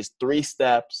 I think it's 3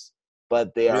 steps,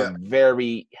 but they are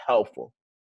very helpful.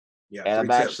 Yeah, and I've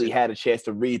actually had a chance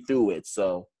to read through it,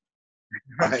 so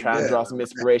I'm trying to draw some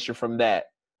inspiration from that.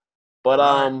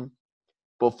 But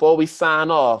before we sign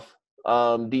off,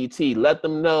 DT, let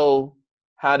them know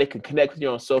how they can connect with you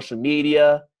on social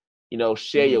media,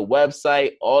 share your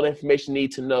website, all the information you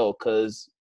need to know, because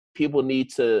people need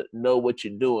to know what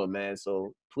you're doing, man.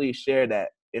 So please share that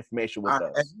information with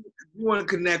us. If you want to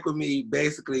connect with me,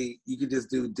 basically, you can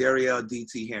just do Dariel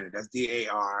DT Henry. That's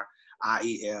DARIEL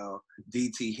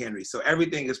DT Henry. So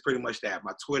everything is pretty much that.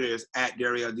 My Twitter is at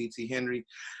Dariel DT Henry.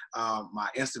 My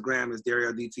Instagram is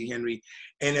Dariel DT Henry.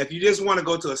 And if you just want to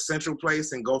go to a central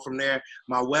place and go from there,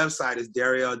 my website is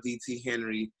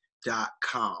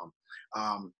DarielDTHenry.com.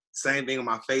 Same thing on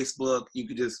my Facebook. You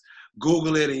can just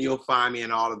Google it and you'll find me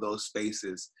in all of those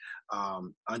spaces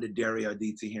under Dariel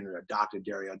DT Henry or Dr.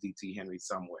 Dariel DT Henry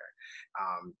somewhere.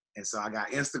 And so I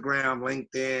got Instagram,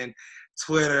 LinkedIn,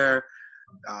 Twitter,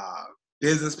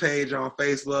 business page on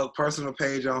Facebook, personal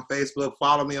page on Facebook.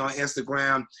 Follow me on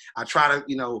Instagram. I try to,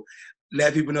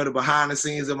 let people know the behind the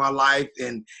scenes of my life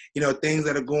and, things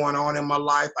that are going on in my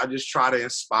life. I just try to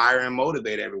inspire and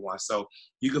motivate everyone. So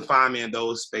you can find me in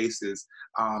those spaces.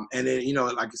 And then,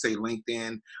 like you say,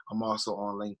 LinkedIn, I'm also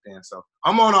on LinkedIn. So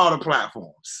I'm on all the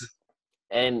platforms.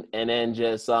 And then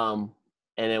just, and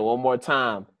then one more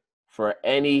time, for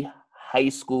any high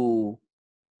school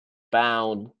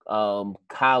bound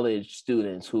college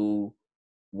students who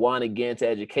want to get into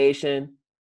education,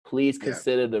 please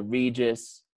consider the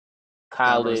Regis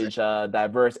College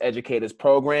Diverse Educators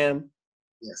Program.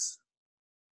 Yes.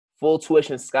 Full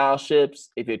tuition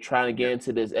scholarships if you're trying to get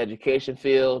into this education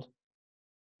field.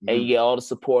 And you get all the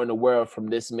support in the world from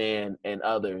this man and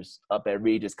others up at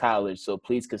Regis College. So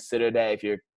please consider that if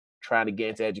you're trying to get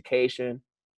into education.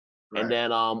 Right. And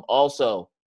then also,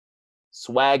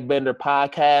 Swag Bender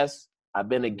Podcast. I've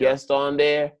been a guest on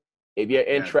there. If you're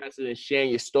interested in sharing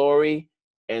your story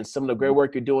and some of the great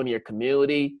work you're doing in your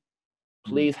community,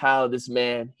 please holler this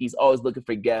man. He's always looking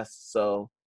for guests.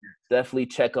 So definitely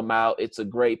check him out. It's a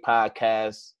great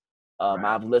podcast.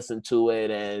 I've listened to it,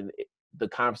 and the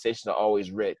conversations are always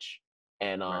rich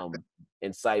and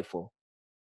insightful.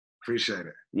 Appreciate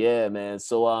it. Yeah, man.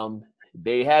 So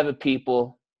there you have it,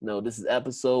 people. This is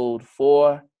episode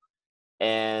 4,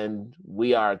 and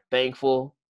we are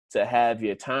thankful to have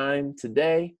your time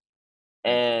today.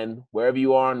 And wherever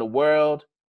you are in the world,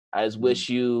 I just wish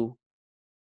you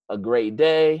a great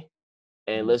day,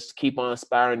 and let's keep on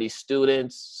inspiring these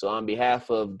students. So on behalf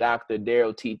of Dr.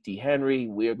 Dariel T.T. Henry,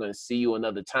 we are going to see you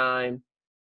another time.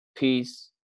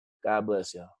 Peace. God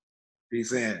bless y'all.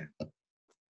 Peace in.